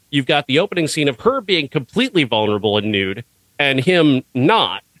 You've got the opening scene of her being completely vulnerable and nude, and him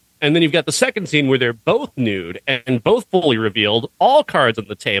not. And then you've got the second scene where they're both nude and both fully revealed, all cards on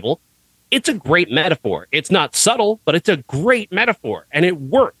the table. It's a great metaphor. It's not subtle, but it's a great metaphor, and it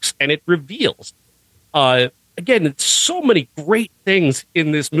works, and it reveals. Again, it's so many great things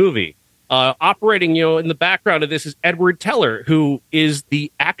in this movie. Operating, in the background of this is Edward Teller, who is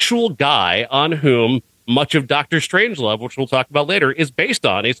the actual guy on whom much of Doctor Strangelove, which we'll talk about later, is based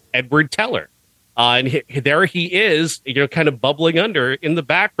on. It's Edward Teller. And there he is, kind of bubbling under in the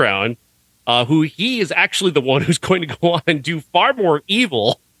background, who he is actually the one who's going to go on and do far more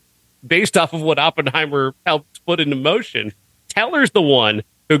evil based off of what Oppenheimer helped put into motion. Teller's the one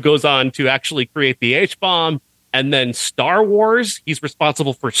who goes on to actually create the H-bomb, and then Star Wars. He's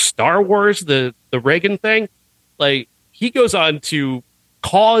responsible for Star Wars, the Reagan thing. Like, he goes on to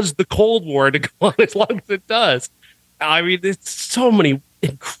cause the Cold War to go on as long as it does. I mean, there's so many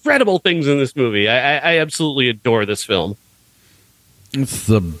incredible things in this movie. I absolutely adore this film. It's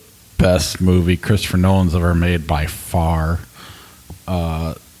the best movie Christopher Nolan's ever made by far.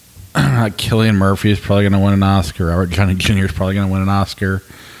 Cillian Murphy is probably going to win an Oscar. Robert Downey Jr. is probably going to win an Oscar.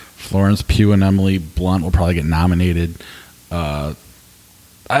 Florence Pugh and Emily Blunt will probably get nominated. I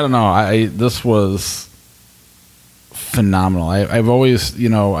don't know. This was phenomenal. I've always,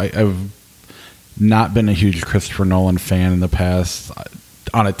 I've not been a huge Christopher Nolan fan in the past.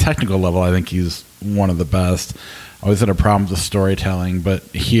 On a technical level, I think he's one of the best. I always had a problem with the storytelling, but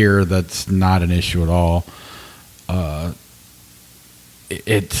here that's not an issue at all.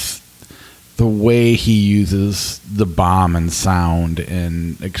 It's the way he uses the bomb and sound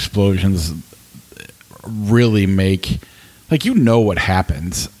and explosions really make, like, what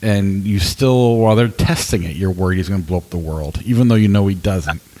happens, and you still, while they're testing it, you're worried he's going to blow up the world, even though he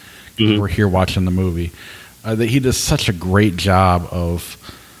doesn't. Mm-hmm. We're here watching the movie. That he does such a great job of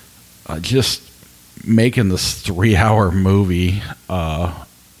just making this 3-hour movie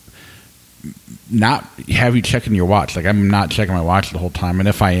not have you checking your watch. Like, I'm not checking my watch the whole time, and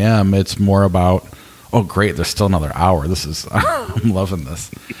if I am, it's more about, oh great, there's still another hour. This is I'm loving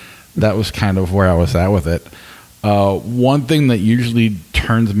this. That was kind of where I was at with it. One thing that usually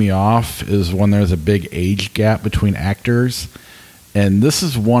turns me off is when there's a big age gap between actors, and this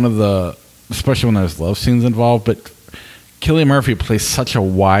is one of the, especially when there's love scenes involved, but Cillian Murphy plays such a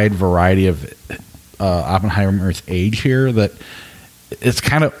wide variety of Oppenheimer's age here that it's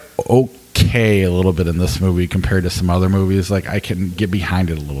kind of okay a little bit in this movie compared to some other movies. Like, I can get behind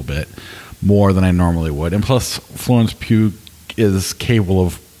it a little bit more than I normally would. And plus, Florence Pugh is capable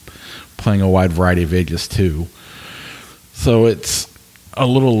of playing a wide variety of ages too. So it's a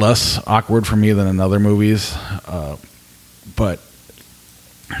little less awkward for me than in other movies. But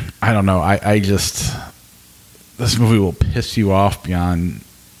I don't know. I just, this movie will piss you off beyond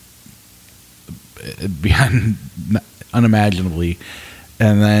unimaginably.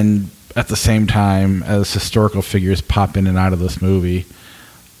 And then at the same time, as historical figures pop in and out of this movie,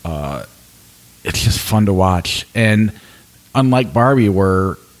 it's just fun to watch. And unlike Barbie,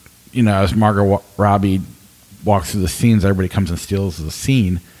 where, as Margot Robbie walks through the scenes, everybody comes and steals the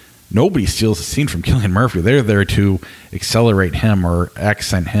scene. Nobody steals the scene from Cillian Murphy. They're there to accelerate him or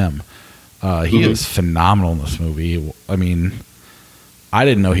accent him. He is phenomenal in this movie. I mean, I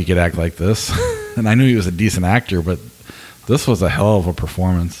didn't know he could act like this. And I knew he was a decent actor, but this was a hell of a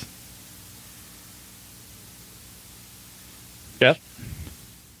performance. Yeah.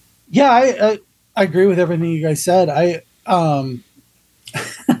 Yeah, I agree with everything you guys said. Cillian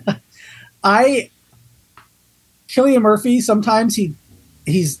Murphy, sometimes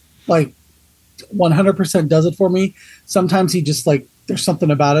he's like 100% does it for me. Sometimes he just, like, there's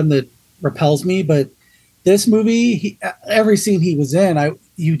something about him that repels me. But this movie, every scene he was in,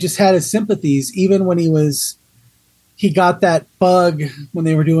 you just had his sympathies. Even when he got that bug when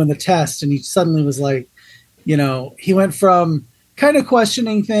they were doing the test, and he suddenly was like, he went from kind of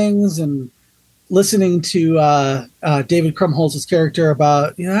questioning things and listening to David Krumholtz's character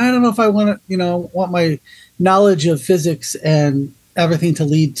about, I don't know if I want my knowledge of physics and everything to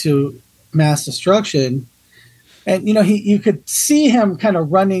lead to mass destruction. And, you could see him kind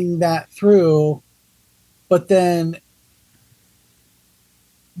of running that through, but then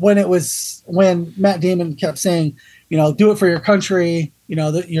when Matt Damon kept saying, do it for your country,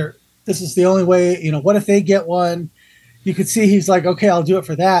 this is the only way, what if they get one? You could see he's like, okay, I'll do it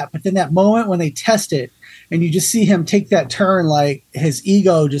for that. But then that moment when they test it and you just see him take that turn, like his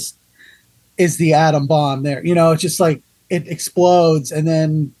ego just is the atom bomb there. It's just like it explodes. And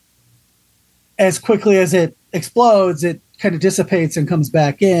then as quickly as it explodes, it kind of dissipates and comes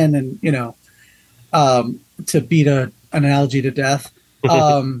back in, and, to beat an analogy to death.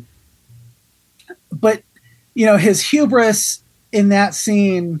 But his hubris in that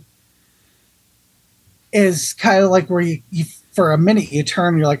scene is kind of like where you for a minute you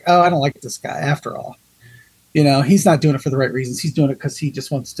turn and you're like, oh, I don't like this guy after all. He's not doing it for the right reasons. He's doing it because he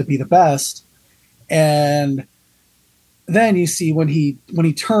just wants to be the best. And then you see when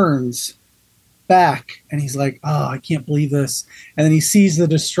he turns back and he's like, oh, I can't believe this. And then he sees the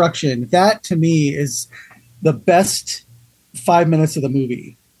destruction. That to me is the best 5 minutes of the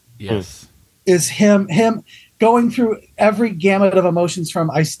movie. Yes. Is him going through every gamut of emotions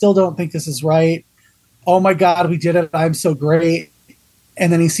from, I still don't think this is right. Oh my God, we did it. I'm so great.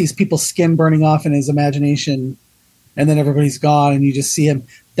 And then he sees people's skin burning off in his imagination, and then everybody's gone, and you just see him.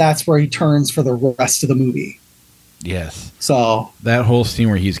 That's where he turns for the rest of the movie. Yes. So that whole scene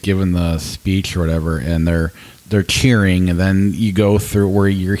where he's given the speech or whatever, and they're cheering, and then you go through where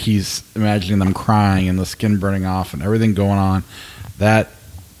he's imagining them crying and the skin burning off and everything going on. That,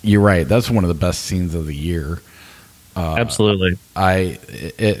 you're right. That's one of the best scenes of the year. Absolutely.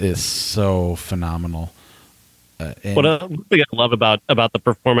 It is so phenomenal. One thing I love about the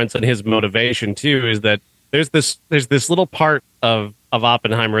performance and his motivation too is that there's this little part of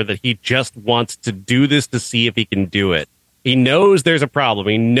Oppenheimer that he just wants to do this to see if he can do it. He knows there's a problem.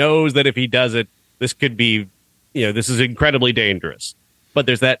 He knows that if he does it, this could be, this is incredibly dangerous. But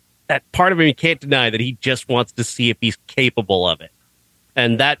there's that part of him he can't deny that he just wants to see if he's capable of it.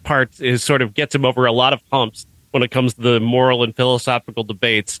 And that part is sort of gets him over a lot of humps when it comes to the moral and philosophical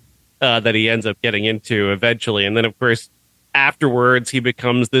debates that he ends up getting into eventually. And then, of course, afterwards, he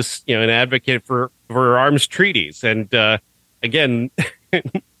becomes this, an advocate for arms treaties. And again,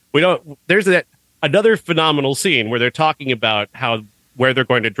 there's another phenomenal scene where they're talking about where they're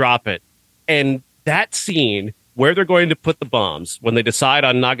going to drop it. And that scene where they're going to put the bombs, when they decide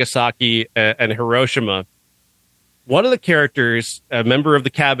on Nagasaki and Hiroshima, one of the characters, a member of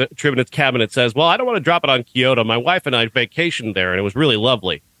the Tribunet's cabinet, says, well, I don't want to drop it on Kyoto. My wife and I vacationed there, and it was really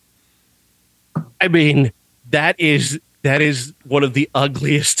lovely. I mean, that is one of the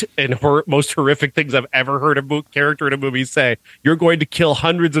ugliest and most horrific things I've ever heard a character in a movie say. You're going to kill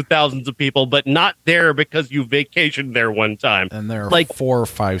hundreds of thousands of people, but not there because you vacationed there one time. And there are 4 or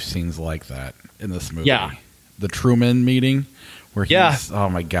 5 scenes like that in this movie. Yeah. The Truman meeting where he's, oh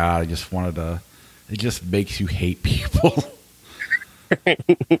my God, it just makes you hate people.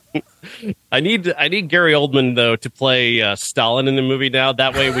 I need Gary Oldman though to play Stalin in the movie now.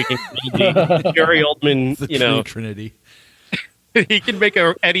 That way we can the Gary Oldman, the true Trinity. He can make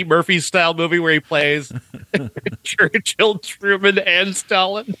a Eddie Murphy style movie where he plays Churchill, Truman, and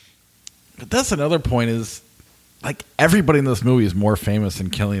Stalin. But that's another point is, like, everybody in this movie is more famous than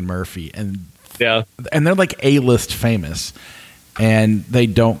Cillian Murphy, and they're like A-list famous. And they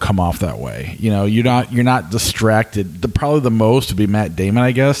don't come off that way. You're not distracted. Probably the most would be Matt Damon,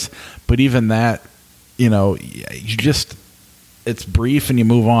 I guess. But even that, it's brief and you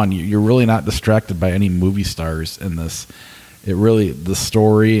move on. You're really not distracted by any movie stars in this. The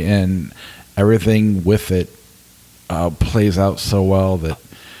story and everything with it plays out so well that,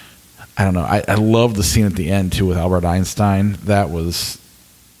 I don't know. I love the scene at the end too with Albert Einstein. That was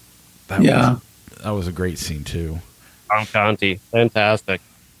a great scene too. Conti, fantastic.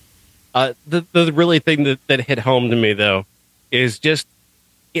 The really thing that hit home to me though is just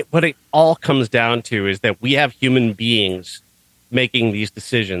what it all comes down to is that we have human beings making these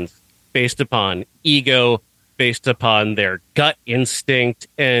decisions based upon ego, based upon their gut instinct,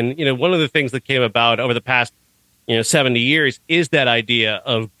 and one of the things that came about over the past 70 years is that idea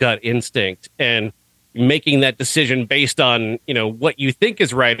of gut instinct and making that decision based on what you think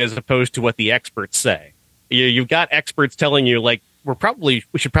is right as opposed to what the experts say. You've got experts telling you, like, we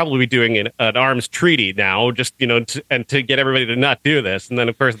should probably be doing an arms treaty now, just, to get everybody to not do this. And then,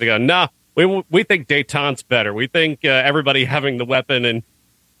 of course, they go, no, we think détente's better. We think everybody having the weapon and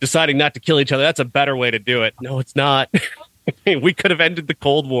deciding not to kill each other, that's a better way to do it. No, it's not. We could have ended the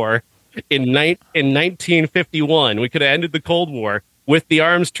Cold War in 1951. We could have ended the Cold War with the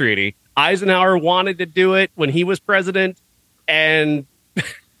arms treaty. Eisenhower wanted to do it when he was president, and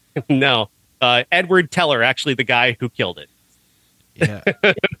no. Edward Teller, actually the guy who killed it. Yeah,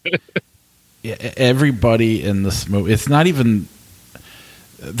 everybody in this movie, it's not even,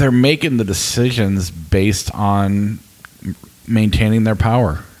 they're making the decisions based on maintaining their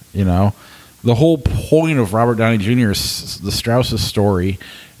power, The whole point of Robert Downey Jr.'s, the Strauss's story,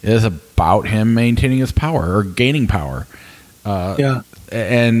 is about him maintaining his power or gaining power.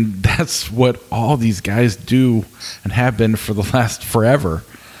 And that's what all these guys do and have been for the last forever.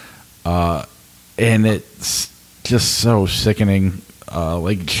 And it's just so sickening.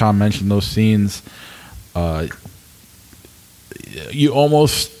 Like Sean mentioned, those scenes, you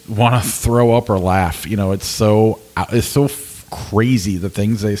almost want to throw up or laugh. It's so crazy the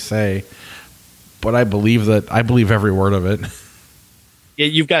things they say, but I believe every word of it. Yeah,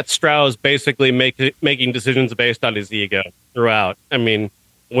 you've got Strauss basically making decisions based on his ego throughout. I mean,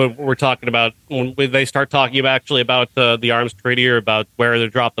 when we're talking about when they start talking about the arms treaty or about where they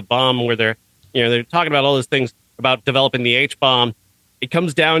drop the bomb, where they're talking about all those things about developing the H bomb. It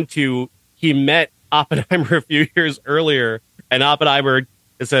comes down to he met Oppenheimer a few years earlier, and Oppenheimer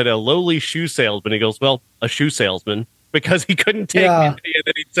said a lowly shoe salesman. He goes, well, a shoe salesman, because he couldn't take it, and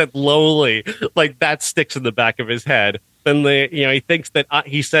then he said lowly, like that sticks in the back of his head. Then he thinks that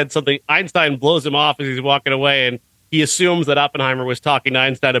he said something. Einstein blows him off as he's walking away, and he assumes that Oppenheimer was talking to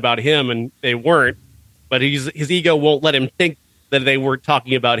Einstein about him, and they weren't. But his ego won't let him think that they were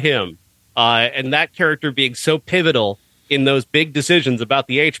talking about him. And that character being so pivotal in those big decisions about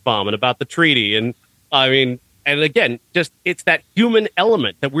the H-bomb and about the treaty. And I mean, and again, just it's that human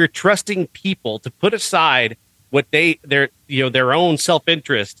element that we're trusting people to put aside what their own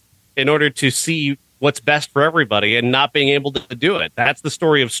self-interest in order to see what's best for everybody, and not being able to do it. That's the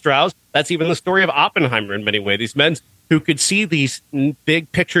story of Strauss. That's even the story of Oppenheimer in many ways. These men who could see these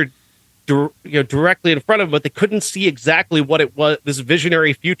big picture directly in front of them, but they couldn't see exactly what it was, this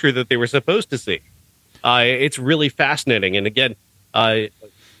visionary future that they were supposed to see. It's really fascinating. And again, our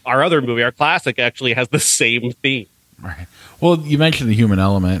other movie, our classic, actually has the same theme. Right. Well, you mentioned the human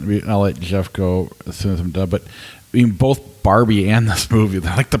element. I'll let Jeff go as soon as I'm done. But I mean, both Barbie and this movie,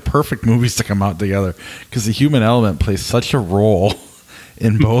 they're like the perfect movies to come out together, because the human element plays such a role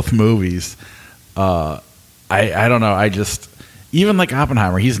in both movies. I don't know. I just, even like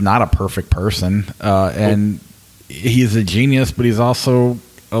Oppenheimer, he's not a perfect person, and he's a genius, but he's also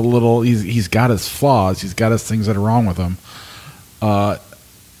a little. He's got his flaws. He's got his things that are wrong with him. I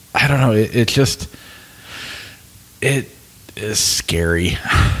don't know. It is scary.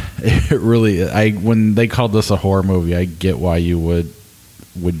 It really. When they called this a horror movie, I get why you would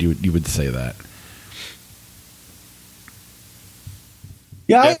say that.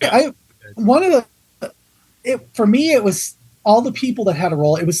 Yeah, I one of the. For me, it was all the people that had a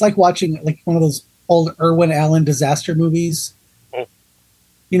role. It was like watching like one of those old Irwin Allen disaster movies.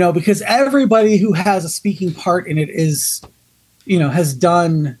 Because everybody who has a speaking part in it is, has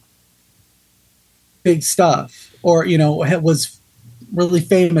done big stuff, or was really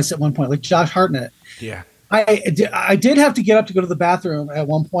famous at one point, like Josh Hartnett. Yeah, I did have to get up to go to the bathroom at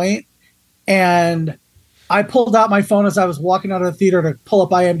one point, and I pulled out my phone as I was walking out of the theater to pull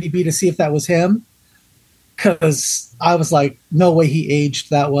up IMDb to see if that was him, because I was like, no way he aged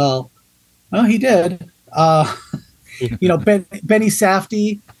that well. Well, he did. Benny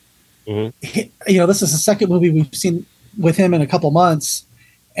Safdie. Mm-hmm. This is the second movie we've seen with him in a couple months,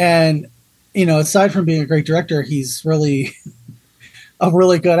 and aside from being a great director, he's really a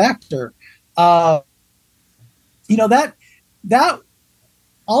really good actor. That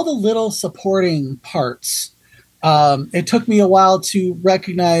all the little supporting parts. It took me a while to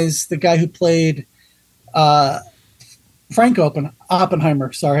recognize the guy who played Frank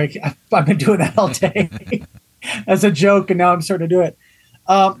Oppenheimer. Sorry, I've been doing that all day as a joke, and now I'm starting to do it.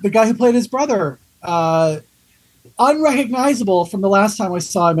 The guy who played his brother, unrecognizable from the last time I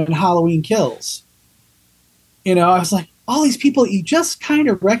saw him in Halloween Kills. I was like, all these people you just kind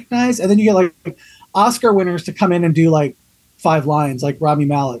of recognize, and then you get like Oscar winners to come in and do like 5 lines, like Rami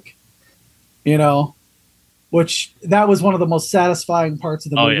Malek. Which that was one of the most satisfying parts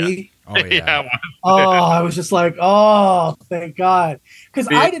of the movie. Oh yeah. I was just like, oh, thank God, because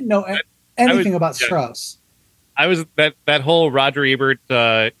I didn't know anything about Strauss. I was that whole Roger Ebert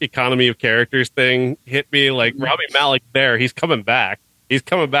economy of characters thing hit me like Rami Malek. He's coming back. But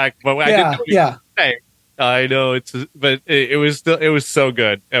I didn't know I know but it was so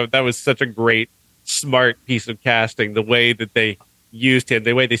good. That was such a great, smart piece of casting. The way that they used him,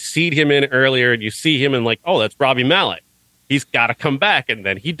 the way they seed him in earlier, and you see him and like, oh, that's Rami Malek. He's got to come back, and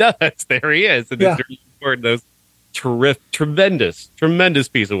then he does. There he is, and it's really important. Those tremendous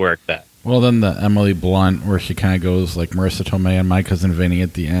piece of work that. Well, then the Emily Blunt, where she kind of goes like Marissa Tomei and My Cousin Vinny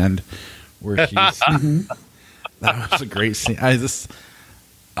at the end, where she's that was a great scene.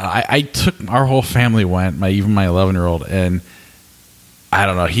 I took our whole family went, even my 11-year-old, and I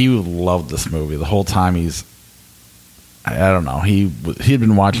don't know, he loved this movie the whole time. I don't know, he had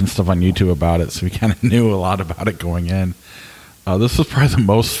been watching stuff on YouTube about it, so he kind of knew a lot about it going in. This was probably the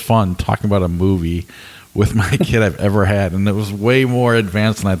most fun talking about a movie with my kid I've ever had, and it was way more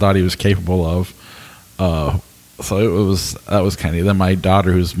advanced than I thought he was capable of. So that was kind of. Then my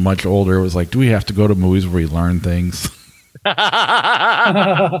daughter, who's much older, was like, "Do we have to go to movies where we learn things?"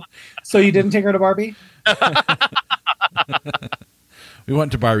 So you didn't take her to Barbie? We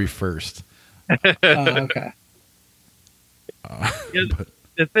went to Barbie first. Okay. Yeah,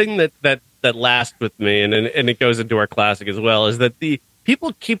 the thing that lasts with me, and it goes into our classic as well, is that the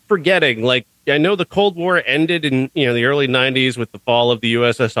people keep forgetting. Like, I know the Cold War ended in the early '90s with the fall of the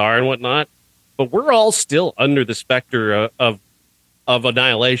USSR and whatnot, but we're all still under the specter of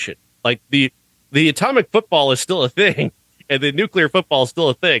annihilation. Like the atomic football is still a thing, and the nuclear football is still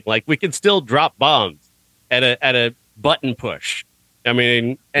a thing. Like, we can still drop bombs at a button push. I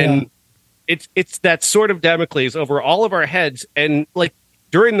mean, and it's that sort of Damocles over all of our heads. And like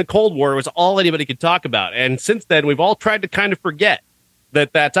during the Cold War, it was all anybody could talk about. And since then, we've all tried to kind of forget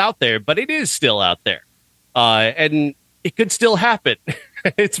that that's out there, but it is still out there. And it could still happen.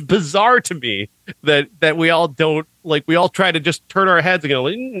 It's bizarre to me that we all don't, like, we all try to just turn our heads and go,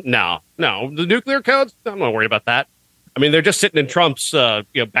 no, the nuclear codes, I'm not worried about that. I mean, they're just sitting in Trump's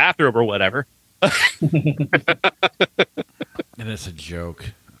bathroom or whatever. And it's a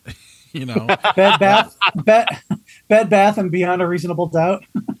joke. Bed Bath and Beyond a Reasonable Doubt.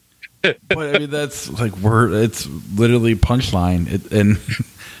 But I mean, that's like it's literally punchline. And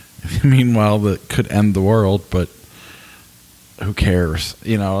meanwhile, that could end the world, but who cares?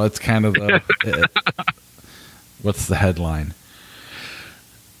 It's kind of what's the headline?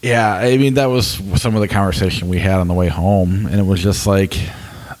 Yeah, I mean, that was some of the conversation we had on the way home, and it was just like,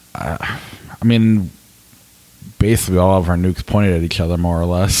 I mean, basically all of our nukes pointed at each other, more or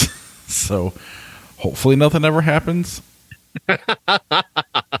less. So hopefully nothing ever happens. But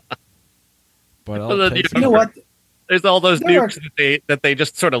you know what? There's all those nukes that they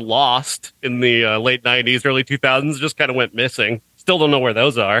just sort of lost in the late 90s, early 2000s, just kind of went missing. Still don't know where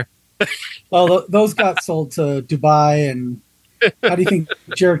those are. Well, those got sold to Dubai, and how do you think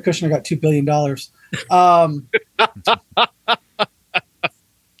Jared Kushner got $2 billion?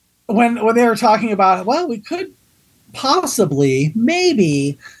 When they were talking about, well, we could possibly,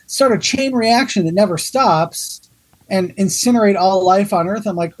 maybe, start a chain reaction that never stops and incinerate all life on Earth.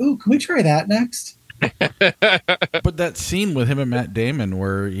 I'm like, ooh, can we try that next? But that scene with him and Matt Damon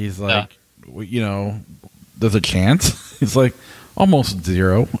where he's like, there's a chance. He's like, almost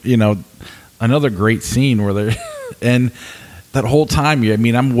zero. Another great scene where they're... And that whole time,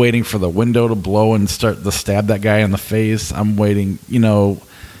 I'm waiting for the window to blow and start to stab that guy in the face. I'm waiting,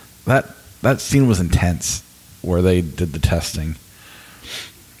 that scene was intense where they did the testing.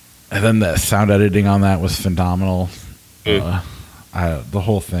 And then the sound editing on that was phenomenal. The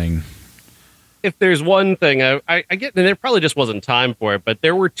whole thing. If there's one thing, I get, and there probably just wasn't time for it, but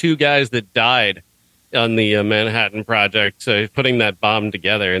there were two guys that died on the Manhattan Project putting that bomb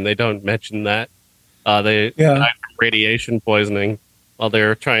together, and they don't mention that. They died from radiation poisoning while they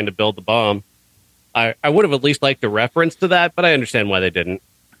were trying to build the bomb. I would have at least liked a reference to that, but I understand why they didn't.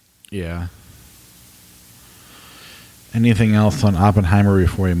 Yeah. Anything else on Oppenheimer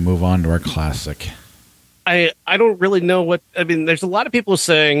before we move on to our classic? I don't really know what... I mean, there's a lot of people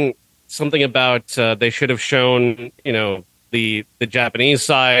saying something about they should have shown, the Japanese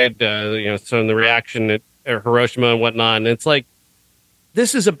side, showing the reaction at Hiroshima and whatnot. And it's like,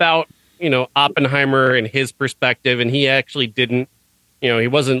 this is about, Oppenheimer and his perspective, and he actually didn't, he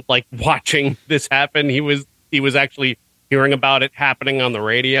wasn't like watching this happen. He was actually hearing about it happening on the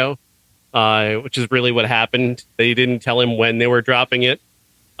radio, which is really what happened. They didn't tell him when they were dropping it.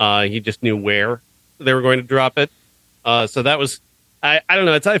 He just knew where they were going to drop it. So that was, I don't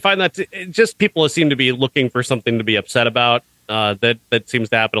know. I find that just people seem to be looking for something to be upset about. That seems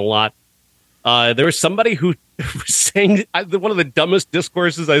to happen a lot. There was somebody who was saying one of the dumbest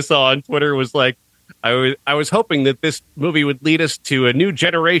discourses I saw on Twitter was like, I was hoping that this movie would lead us to a new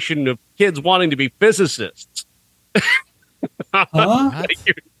generation of kids wanting to be physicists.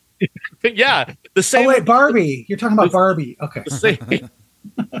 Yeah, the same. Oh wait, Barbie. You're talking about Barbie. Okay.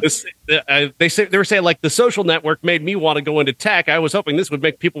 They were saying like the Social Network made me want to go into tech. I was hoping this would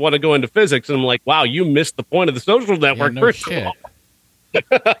make people want to go into physics, and I'm like, wow, you missed the point of the Social Network. Yeah, no shit.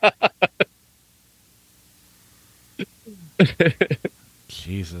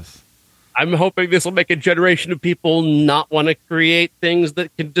 Jesus. I'm hoping this will make a generation of people not want to create things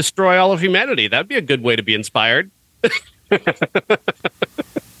that can destroy all of humanity. That'd be a good way to be inspired.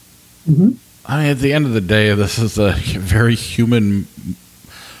 Mm-hmm. I mean, at the end of the day, this is a very human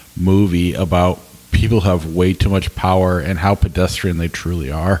movie about people who have way too much power and how pedestrian they truly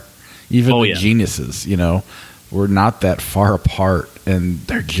are. Even the geniuses, we're not that far apart, and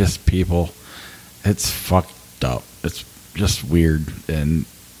they're just people. It's fucked up. It's just weird and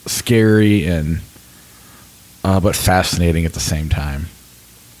scary and but fascinating at the same time.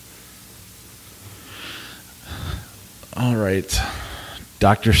 All right.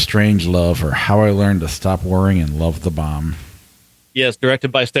 Dr. Strangelove, or How I Learned to Stop Worrying and Love the Bomb. Yes,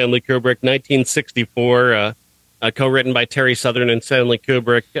 directed by Stanley Kubrick, 1964, co-written by Terry Southern and Stanley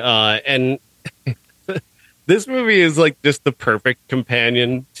Kubrick. And this movie is like just the perfect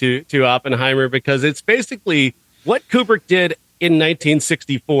companion to Oppenheimer, because it's basically what Kubrick did in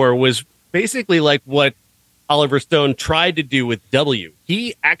 1964 was basically like what Oliver Stone tried to do with W.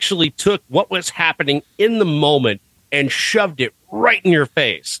 He actually took what was happening in the moment and shoved it right in your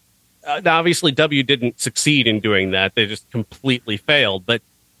face. Now, obviously, W didn't succeed in doing that. They just completely failed. But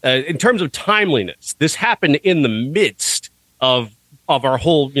in terms of timeliness, this happened in the midst of our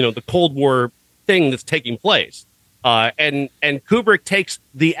whole, the Cold War thing that's taking place. And Kubrick takes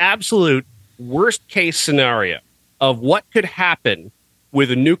the absolute worst case scenario of what could happen with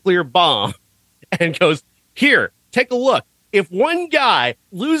a nuclear bomb and goes, here, take a look. If one guy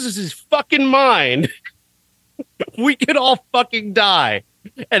loses his fucking mind, we could all fucking die.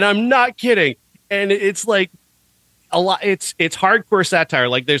 And I'm not kidding. And it's like a lot. It's hardcore satire.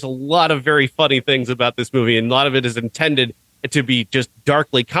 Like, there's a lot of very funny things about this movie, and a lot of it is intended to be just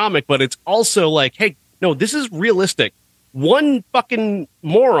darkly comic, but it's also like, hey, no, this is realistic. One fucking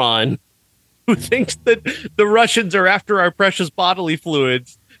moron who thinks that the Russians are after our precious bodily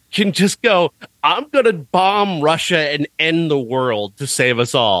fluids can just go, I'm going to bomb Russia and end the world to save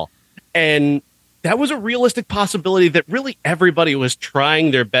us all. And that was a realistic possibility that really everybody was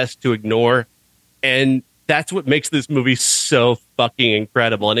trying their best to ignore. And that's what makes this movie so fucking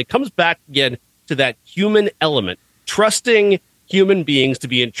incredible. And it comes back again to that human element, trusting human beings to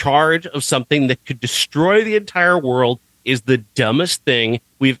be in charge of something that could destroy the entire world is the dumbest thing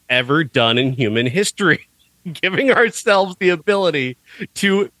we've ever done in human history. Giving ourselves the ability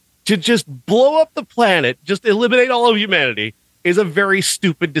to just blow up the planet, just eliminate all of humanity, is a very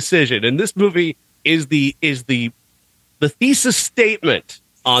stupid decision. And this movie is the thesis statement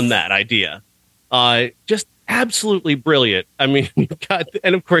on that idea. Just absolutely brilliant. I mean, you've got,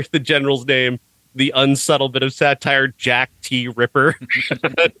 and of course the general's name, the unsubtle bit of satire, Jack T. Ripper.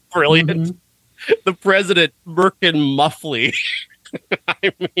 Brilliant. Mm-hmm. The president, Merkin Muffley.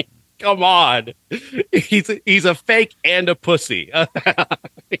 I mean, come on. He's a fake and a pussy.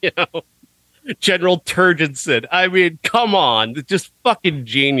 General Turgensen. I mean, come on. Just fucking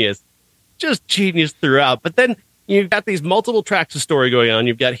genius. Just genius throughout. But then you've got these multiple tracks of story going on.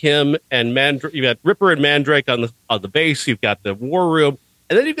 You've got him and you've got Ripper and Mandrake on the base. You've got the war room,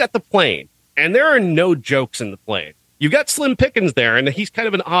 and then you've got the plane. And there are no jokes in the plane. You've got Slim Pickens there, and he's kind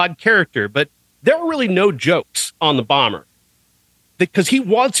of an odd character, but there are really no jokes on the bomber, because he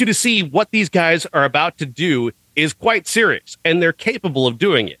wants you to see what these guys are about to do is quite serious, and they're capable of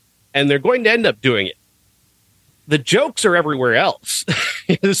doing it, and they're going to end up doing it. The jokes are everywhere else,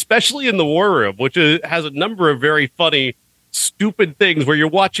 especially in the war room, which has a number of very funny, stupid things where you're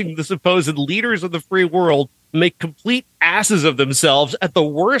watching the supposed leaders of the free world make complete asses of themselves at the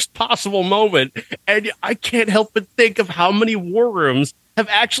worst possible moment. And I can't help but think of how many war rooms have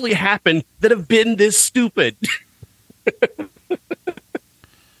actually happened that have been this stupid.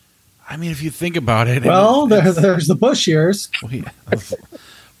 I mean, if you think about it. Well, there's the Bush years.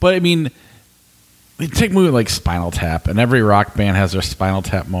 But I mean, take a movie like Spinal Tap, and every rock band has their Spinal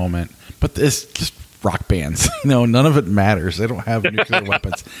Tap moment. But it's just rock bands. None of it matters. They don't have nuclear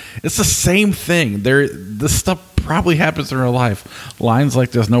weapons. It's the same thing. This stuff probably happens in real life. Lines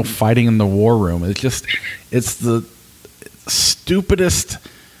like "there's no fighting in the war room." It's the stupidest,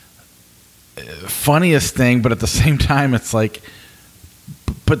 funniest thing, but at the same time, it's like,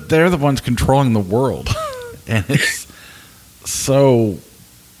 but they're the ones controlling the world, and it's so.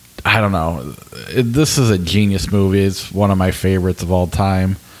 I don't know. This is a genius movie. It's one of my favorites of all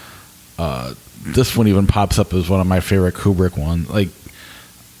time. This one even pops up as one of my favorite Kubrick ones. Like,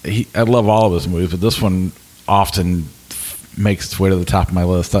 I love all of his movies, but this one often makes its way to the top of my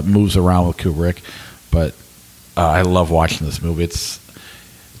list. That moves around with Kubrick, but I love watching this movie. It's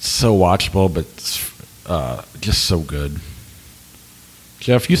so watchable, but it's just so good.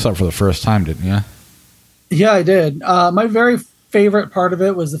 Jeff, you saw it for the first time, didn't you? Yeah, I did. My very favorite part of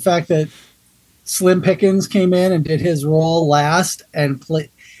it was the fact that Slim Pickens came in and did his role last and played.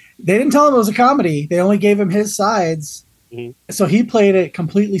 They didn't tell him it was a comedy. They only gave him his sides. Mm-hmm. So he played it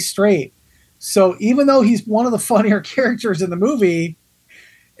completely straight. So even though he's one of the funnier characters in the movie,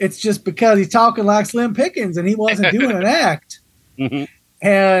 it's just because he's talking like Slim Pickens and he wasn't doing an act. Mm-hmm.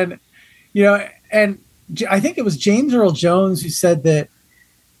 And, and I think it was James Earl Jones who said that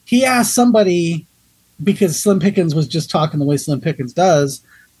he asked somebody, because Slim Pickens was just talking the way Slim Pickens does,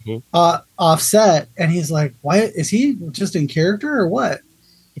 offset. And he's like, why is he just in character or what?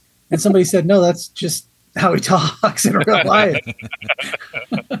 And somebody said, no, that's just how he talks in real life.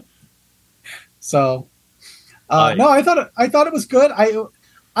 So No, I thought it was good.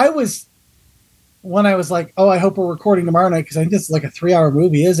 I was when I was like, oh, I hope we're recording tomorrow night because I think it's like a 3-hour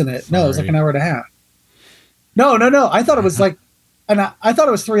movie, isn't it? Sorry. No, it's like an hour and a half. No. I thought it was like, I thought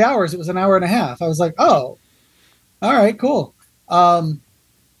it was 3 hours. It was an hour and a half. I was like, oh, all right, cool.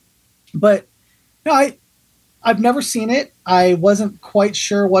 But no, I've never seen it. I wasn't quite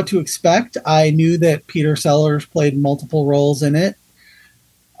sure what to expect. I knew that Peter Sellers played multiple roles in it.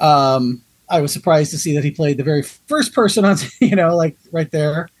 I was surprised to see that he played the very first person on, like right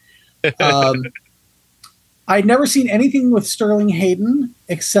there. I'd never seen anything with Sterling Hayden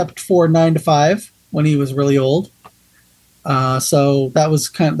except for 9 to 5 when he was really old. So that was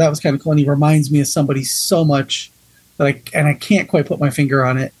kind of cool. And he reminds me of somebody so much that I can't quite put my finger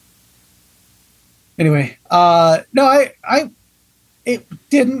on it. Anyway, no, it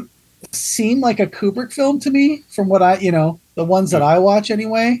didn't seem like a Kubrick film to me from what the ones that I watch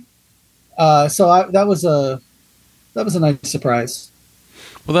anyway. So that was a nice surprise.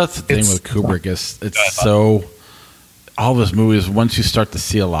 Well, that's the thing with Kubrick is it's so all of his movies. Once you start to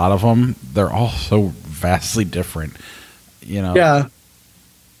see a lot of them, they're all so vastly different. Yeah.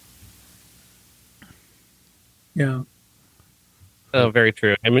 Yeah. Oh, very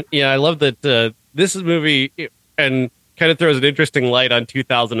true. I mean, yeah, I love that this is a movie and kind of throws an interesting light on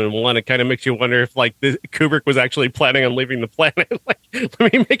 2001. It kind of makes you wonder if Kubrick was actually planning on leaving the planet. Like,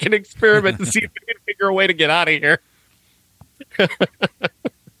 let me make an experiment to see if we can figure a way to get out of here.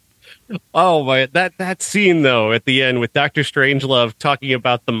 Oh my! That scene though at the end with Dr. Strangelove talking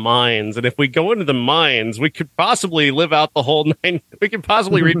about the mines, and if we go into the mines, we could possibly live out the whole 9. We could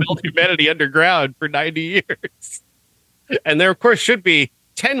possibly rebuild humanity underground for 90 years, and there of course should be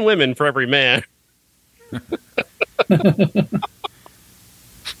 10 women for every man.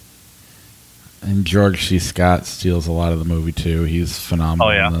 And George C. Scott steals a lot of the movie too. He's phenomenal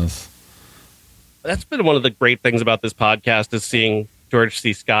in this. That's been one of the great things about this podcast is seeing George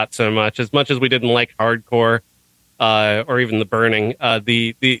C. Scott so much. As much as we didn't like Hardcore or even The Burning, him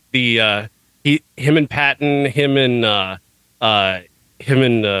and Patton, him and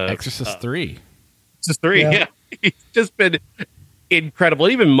Exorcist 3. Exorcist 3, yeah. He's just been incredible.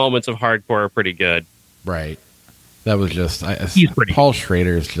 Even moments of Hardcore are pretty good. Right. That was just Paul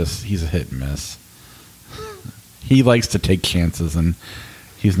Schrader is he's a hit and miss. He likes to take chances, and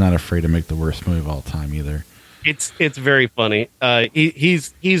he's not afraid to make the worst movie of all time either. It's very funny.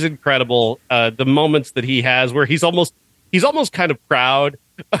 He's incredible. The moments that he has where he's almost kind of proud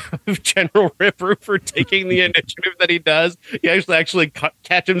of General Ripper for taking the initiative that he does. He actually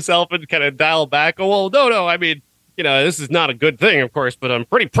catch himself and kind of dial back. Oh, well, no. I mean, this is not a good thing, of course, but I'm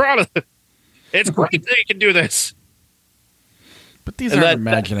pretty proud of it. It's great that he can do this. But these aren't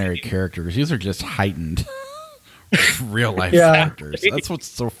imaginary characters. These are just heightened real life characters. That's what's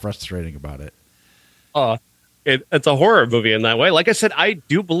so frustrating about it. It's a horror movie in that way. Like I said, I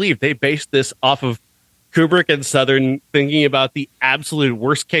do believe they based this off of Kubrick and Southern thinking about the absolute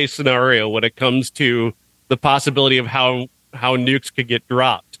worst case scenario when it comes to the possibility of how nukes could get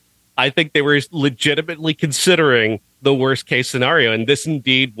dropped. I think they were legitimately considering the worst case scenario. And this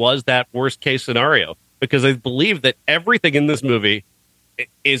indeed was that worst case scenario, because I believe that everything in this movie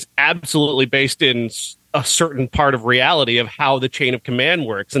is absolutely based in a certain part of reality of how the chain of command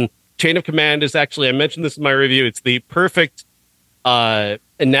works. And chain of command is actually, I mentioned this in my review, it's the perfect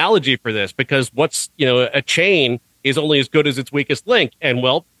analogy for this, because a chain is only as good as its weakest link. And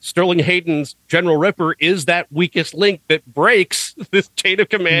well, Sterling Hayden's General Ripper is that weakest link that breaks this chain of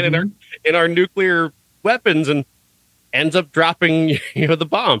command in our nuclear weapons and ends up dropping the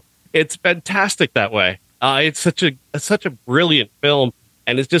bomb. It's fantastic that way. It's such a brilliant film,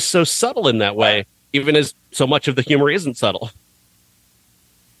 and it's just so subtle in that way, even as so much of the humor isn't subtle.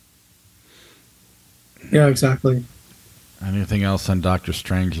 Yeah, exactly. Anything else on Dr.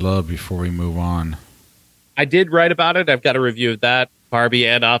 Strangelove before we move on? I did write about it. I've got a review of that. Barbie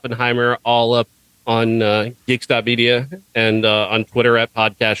and Oppenheimer all up on geeks.media and on Twitter at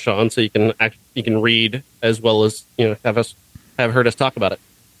Podcast Sean, so you can read as well as have heard us talk about it.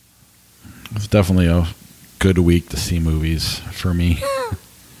 It's definitely a good week to see movies for me.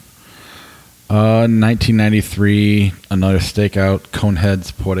 1993, another stakeout,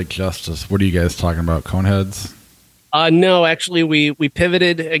 Coneheads, Poetic Justice. What are you guys talking about, Coneheads? No, actually, we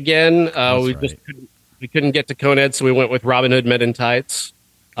pivoted again. We couldn't get to Coneheads, so we went with Robin Hood Men in Tights.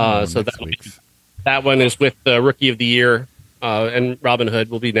 So that one is with the Rookie of the Year, and Robin Hood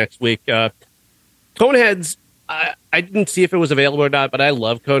will be next week. Coneheads, I didn't see if it was available or not, but I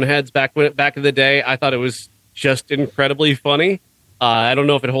love Coneheads back in the day. I thought it was just incredibly funny. I don't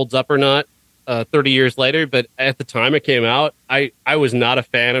know if it holds up or not 30 years later, but at the time it came out, I was not a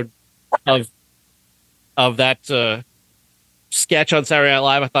fan of of that sketch on Saturday Night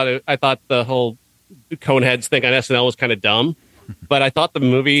Live. I thought the whole Coneheads thing on SNL was kind of dumb, but I thought the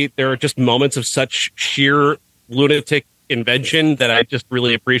movie, there are just moments of such sheer lunatic invention that I just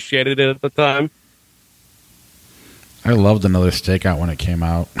really appreciated it at the time. I loved Another Stakeout when it came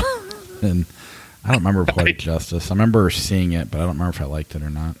out, and I don't remember Poetic Justice. I remember seeing it, but I don't remember if I liked it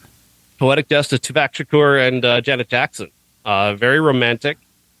or not. Poetic Justice, Tuvok Shakur and Janet Jackson. Very romantic,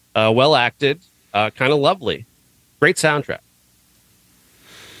 well acted, kind of lovely. Great soundtrack.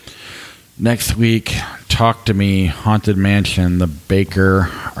 Next week, Talk to Me, Haunted Mansion, The Baker.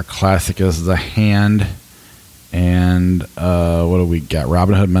 Our classic is The Hand. And what do we got?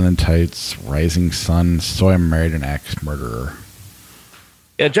 Robin Hood Men in Tights, Rising Sun, So I Married an Axe Murderer.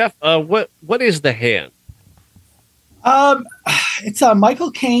 Yeah, Jeff, what is The Hand? It's Michael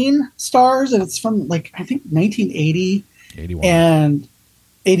Caine stars, and it's from I think 1980 81. and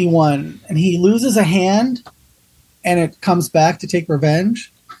 81, and he loses a hand, and it comes back to take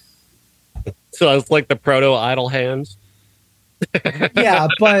revenge. So it's like the proto Idle Hands. Yeah,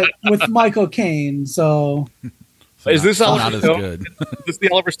 but with Michael Caine. So is this not Oliver as Stone? good? Is this the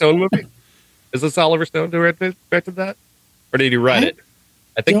Oliver Stone movie? Is this Oliver Stone who directed that, or did he write it?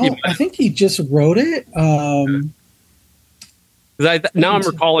 I think he just wrote it. Now I'm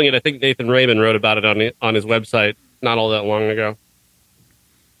recalling it. I think Nathan Rabin wrote about it on his website not all that long ago.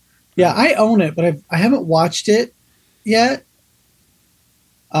 Yeah, I own it, but I haven't watched it yet.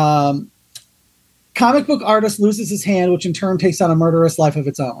 Comic book artist loses his hand, which in turn takes on a murderous life of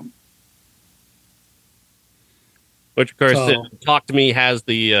its own. Which, of course, Talk to Me has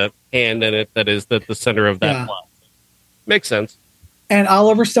the hand in it that is the center of that plot. Makes sense. And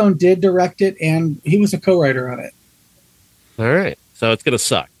Oliver Stone did direct it, and he was a co-writer on it. All right. So it's going to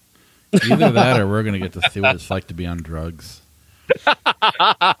suck. Either that or we're going to get to see what it's like to be on drugs.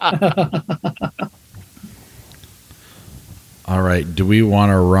 All right. Do we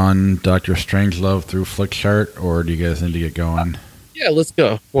want to run Dr. Strangelove through Flickchart, or do you guys need to get going? Yeah, let's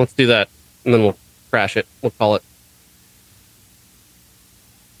go. Let's do that. And then we'll crash it. We'll call it.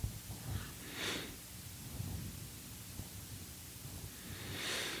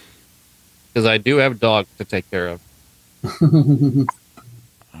 Because I do have dogs to take care of. Okay.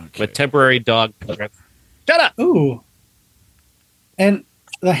 My temporary dog. Shut up! Ooh. And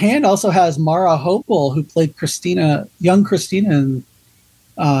The Hand also has Mara Hopel, who played young Christina in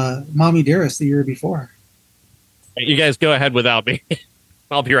Mommy Dearest the year before. You guys go ahead without me.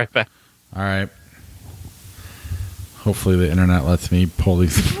 I'll be right back. All right. Hopefully the internet lets me pull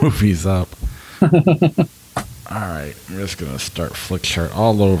these movies up. All right. I'm just going to start Flickchart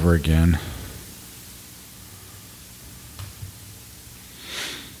all over again.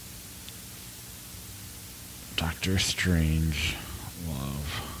 Doctor Strange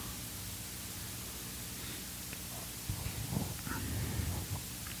Love.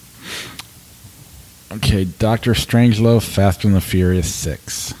 Okay, Doctor Strangelove, Fast and the Furious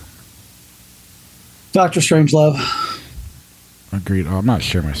 6. Doctor Strangelove. Agreed. Oh, I'm not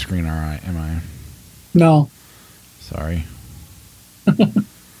sharing my screen, all right, am I? No. Sorry. There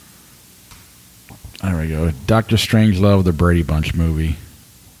we go. Doctor Strangelove, the Brady Bunch movie.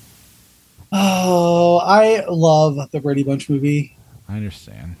 Oh, I love the Brady Bunch movie. I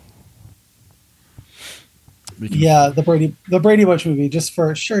understand. Yeah, the Brady Bunch movie, just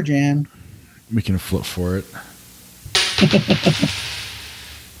for sure, Jan. We can flip for it.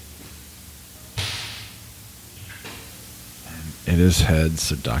 It is heads,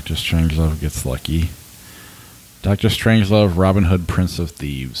 so Doctor Strangelove gets lucky. Doctor Strangelove, Robin Hood, Prince of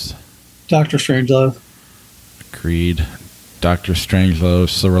Thieves. Doctor Strangelove. Agreed. Doctor Strangelove,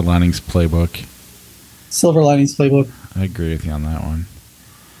 Silver Linings Playbook. Silver Linings Playbook. I agree with you on that one.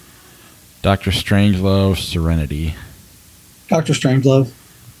 Doctor Strangelove, Serenity. Doctor Strangelove.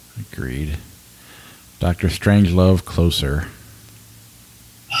 Agreed. Doctor Strangelove, Closer.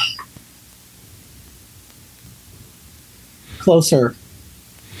 Closer.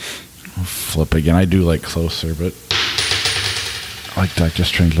 I'll flip again. I do like Closer, but I like Doctor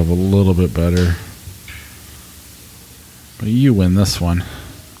Strangelove a little bit better. But you win this one.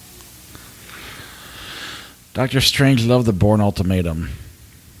 Doctor Strangelove, The Bourne Ultimatum.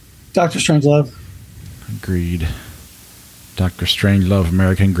 Doctor Strangelove. Agreed. Doctor Strangelove,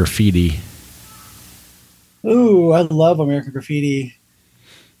 American Graffiti. Ooh, I love American Graffiti.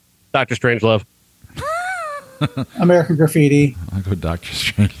 Doctor Strangelove. American Graffiti. I'll go Doctor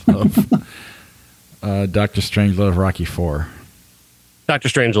Strangelove. Doctor Strangelove, Rocky 4. Doctor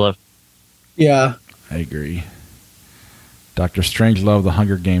Strangelove. Yeah. I agree. Doctor Strangelove, The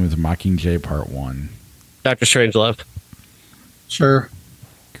Hunger Games, Mockingjay Part 1. Doctor Strangelove. Sure.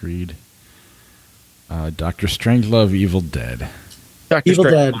 Agreed. Doctor Strangelove, Evil Dead. Evil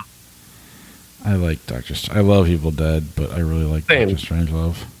Dead. I like I love Evil Dead, but I really like Same. Doctor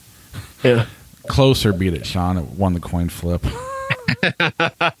Strangelove. Yeah. Closer beat it, Sean. It won the coin flip.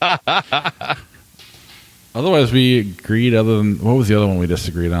 Otherwise, we agreed. Other than what was the other one we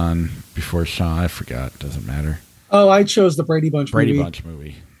disagreed on before Sean? I forgot. Doesn't matter. Oh, I chose the Brady Bunch movie. Bunch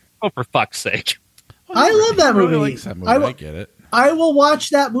movie. Oh, for fuck's sake! I love that movie. Really likes that movie. I get it. I will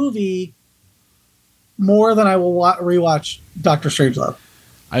watch that movie more than I will rewatch Doctor Strangelove.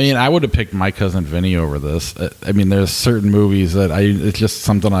 I mean, I would have picked My Cousin Vinny over this. I mean, there's certain movies that it's just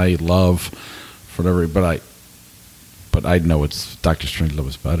something I love, for whatever. But I know it's Doctor Strangelove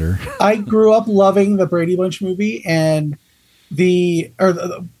is better. I grew up loving the Brady Bunch movie and the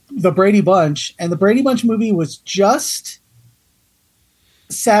Brady Bunch, and the Brady Bunch movie was just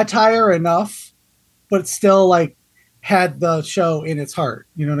satire enough, but still like had the show in its heart.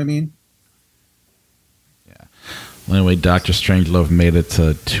 You know what I mean? Yeah. Well, anyway, Doctor Strangelove made it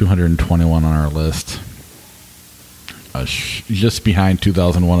to 221 on our list. Just behind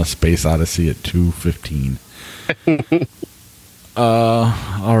 2001: A Space Odyssey at 215.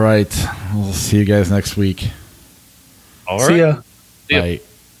 All right. We'll see you guys next week. All right. See ya. See ya. Bye.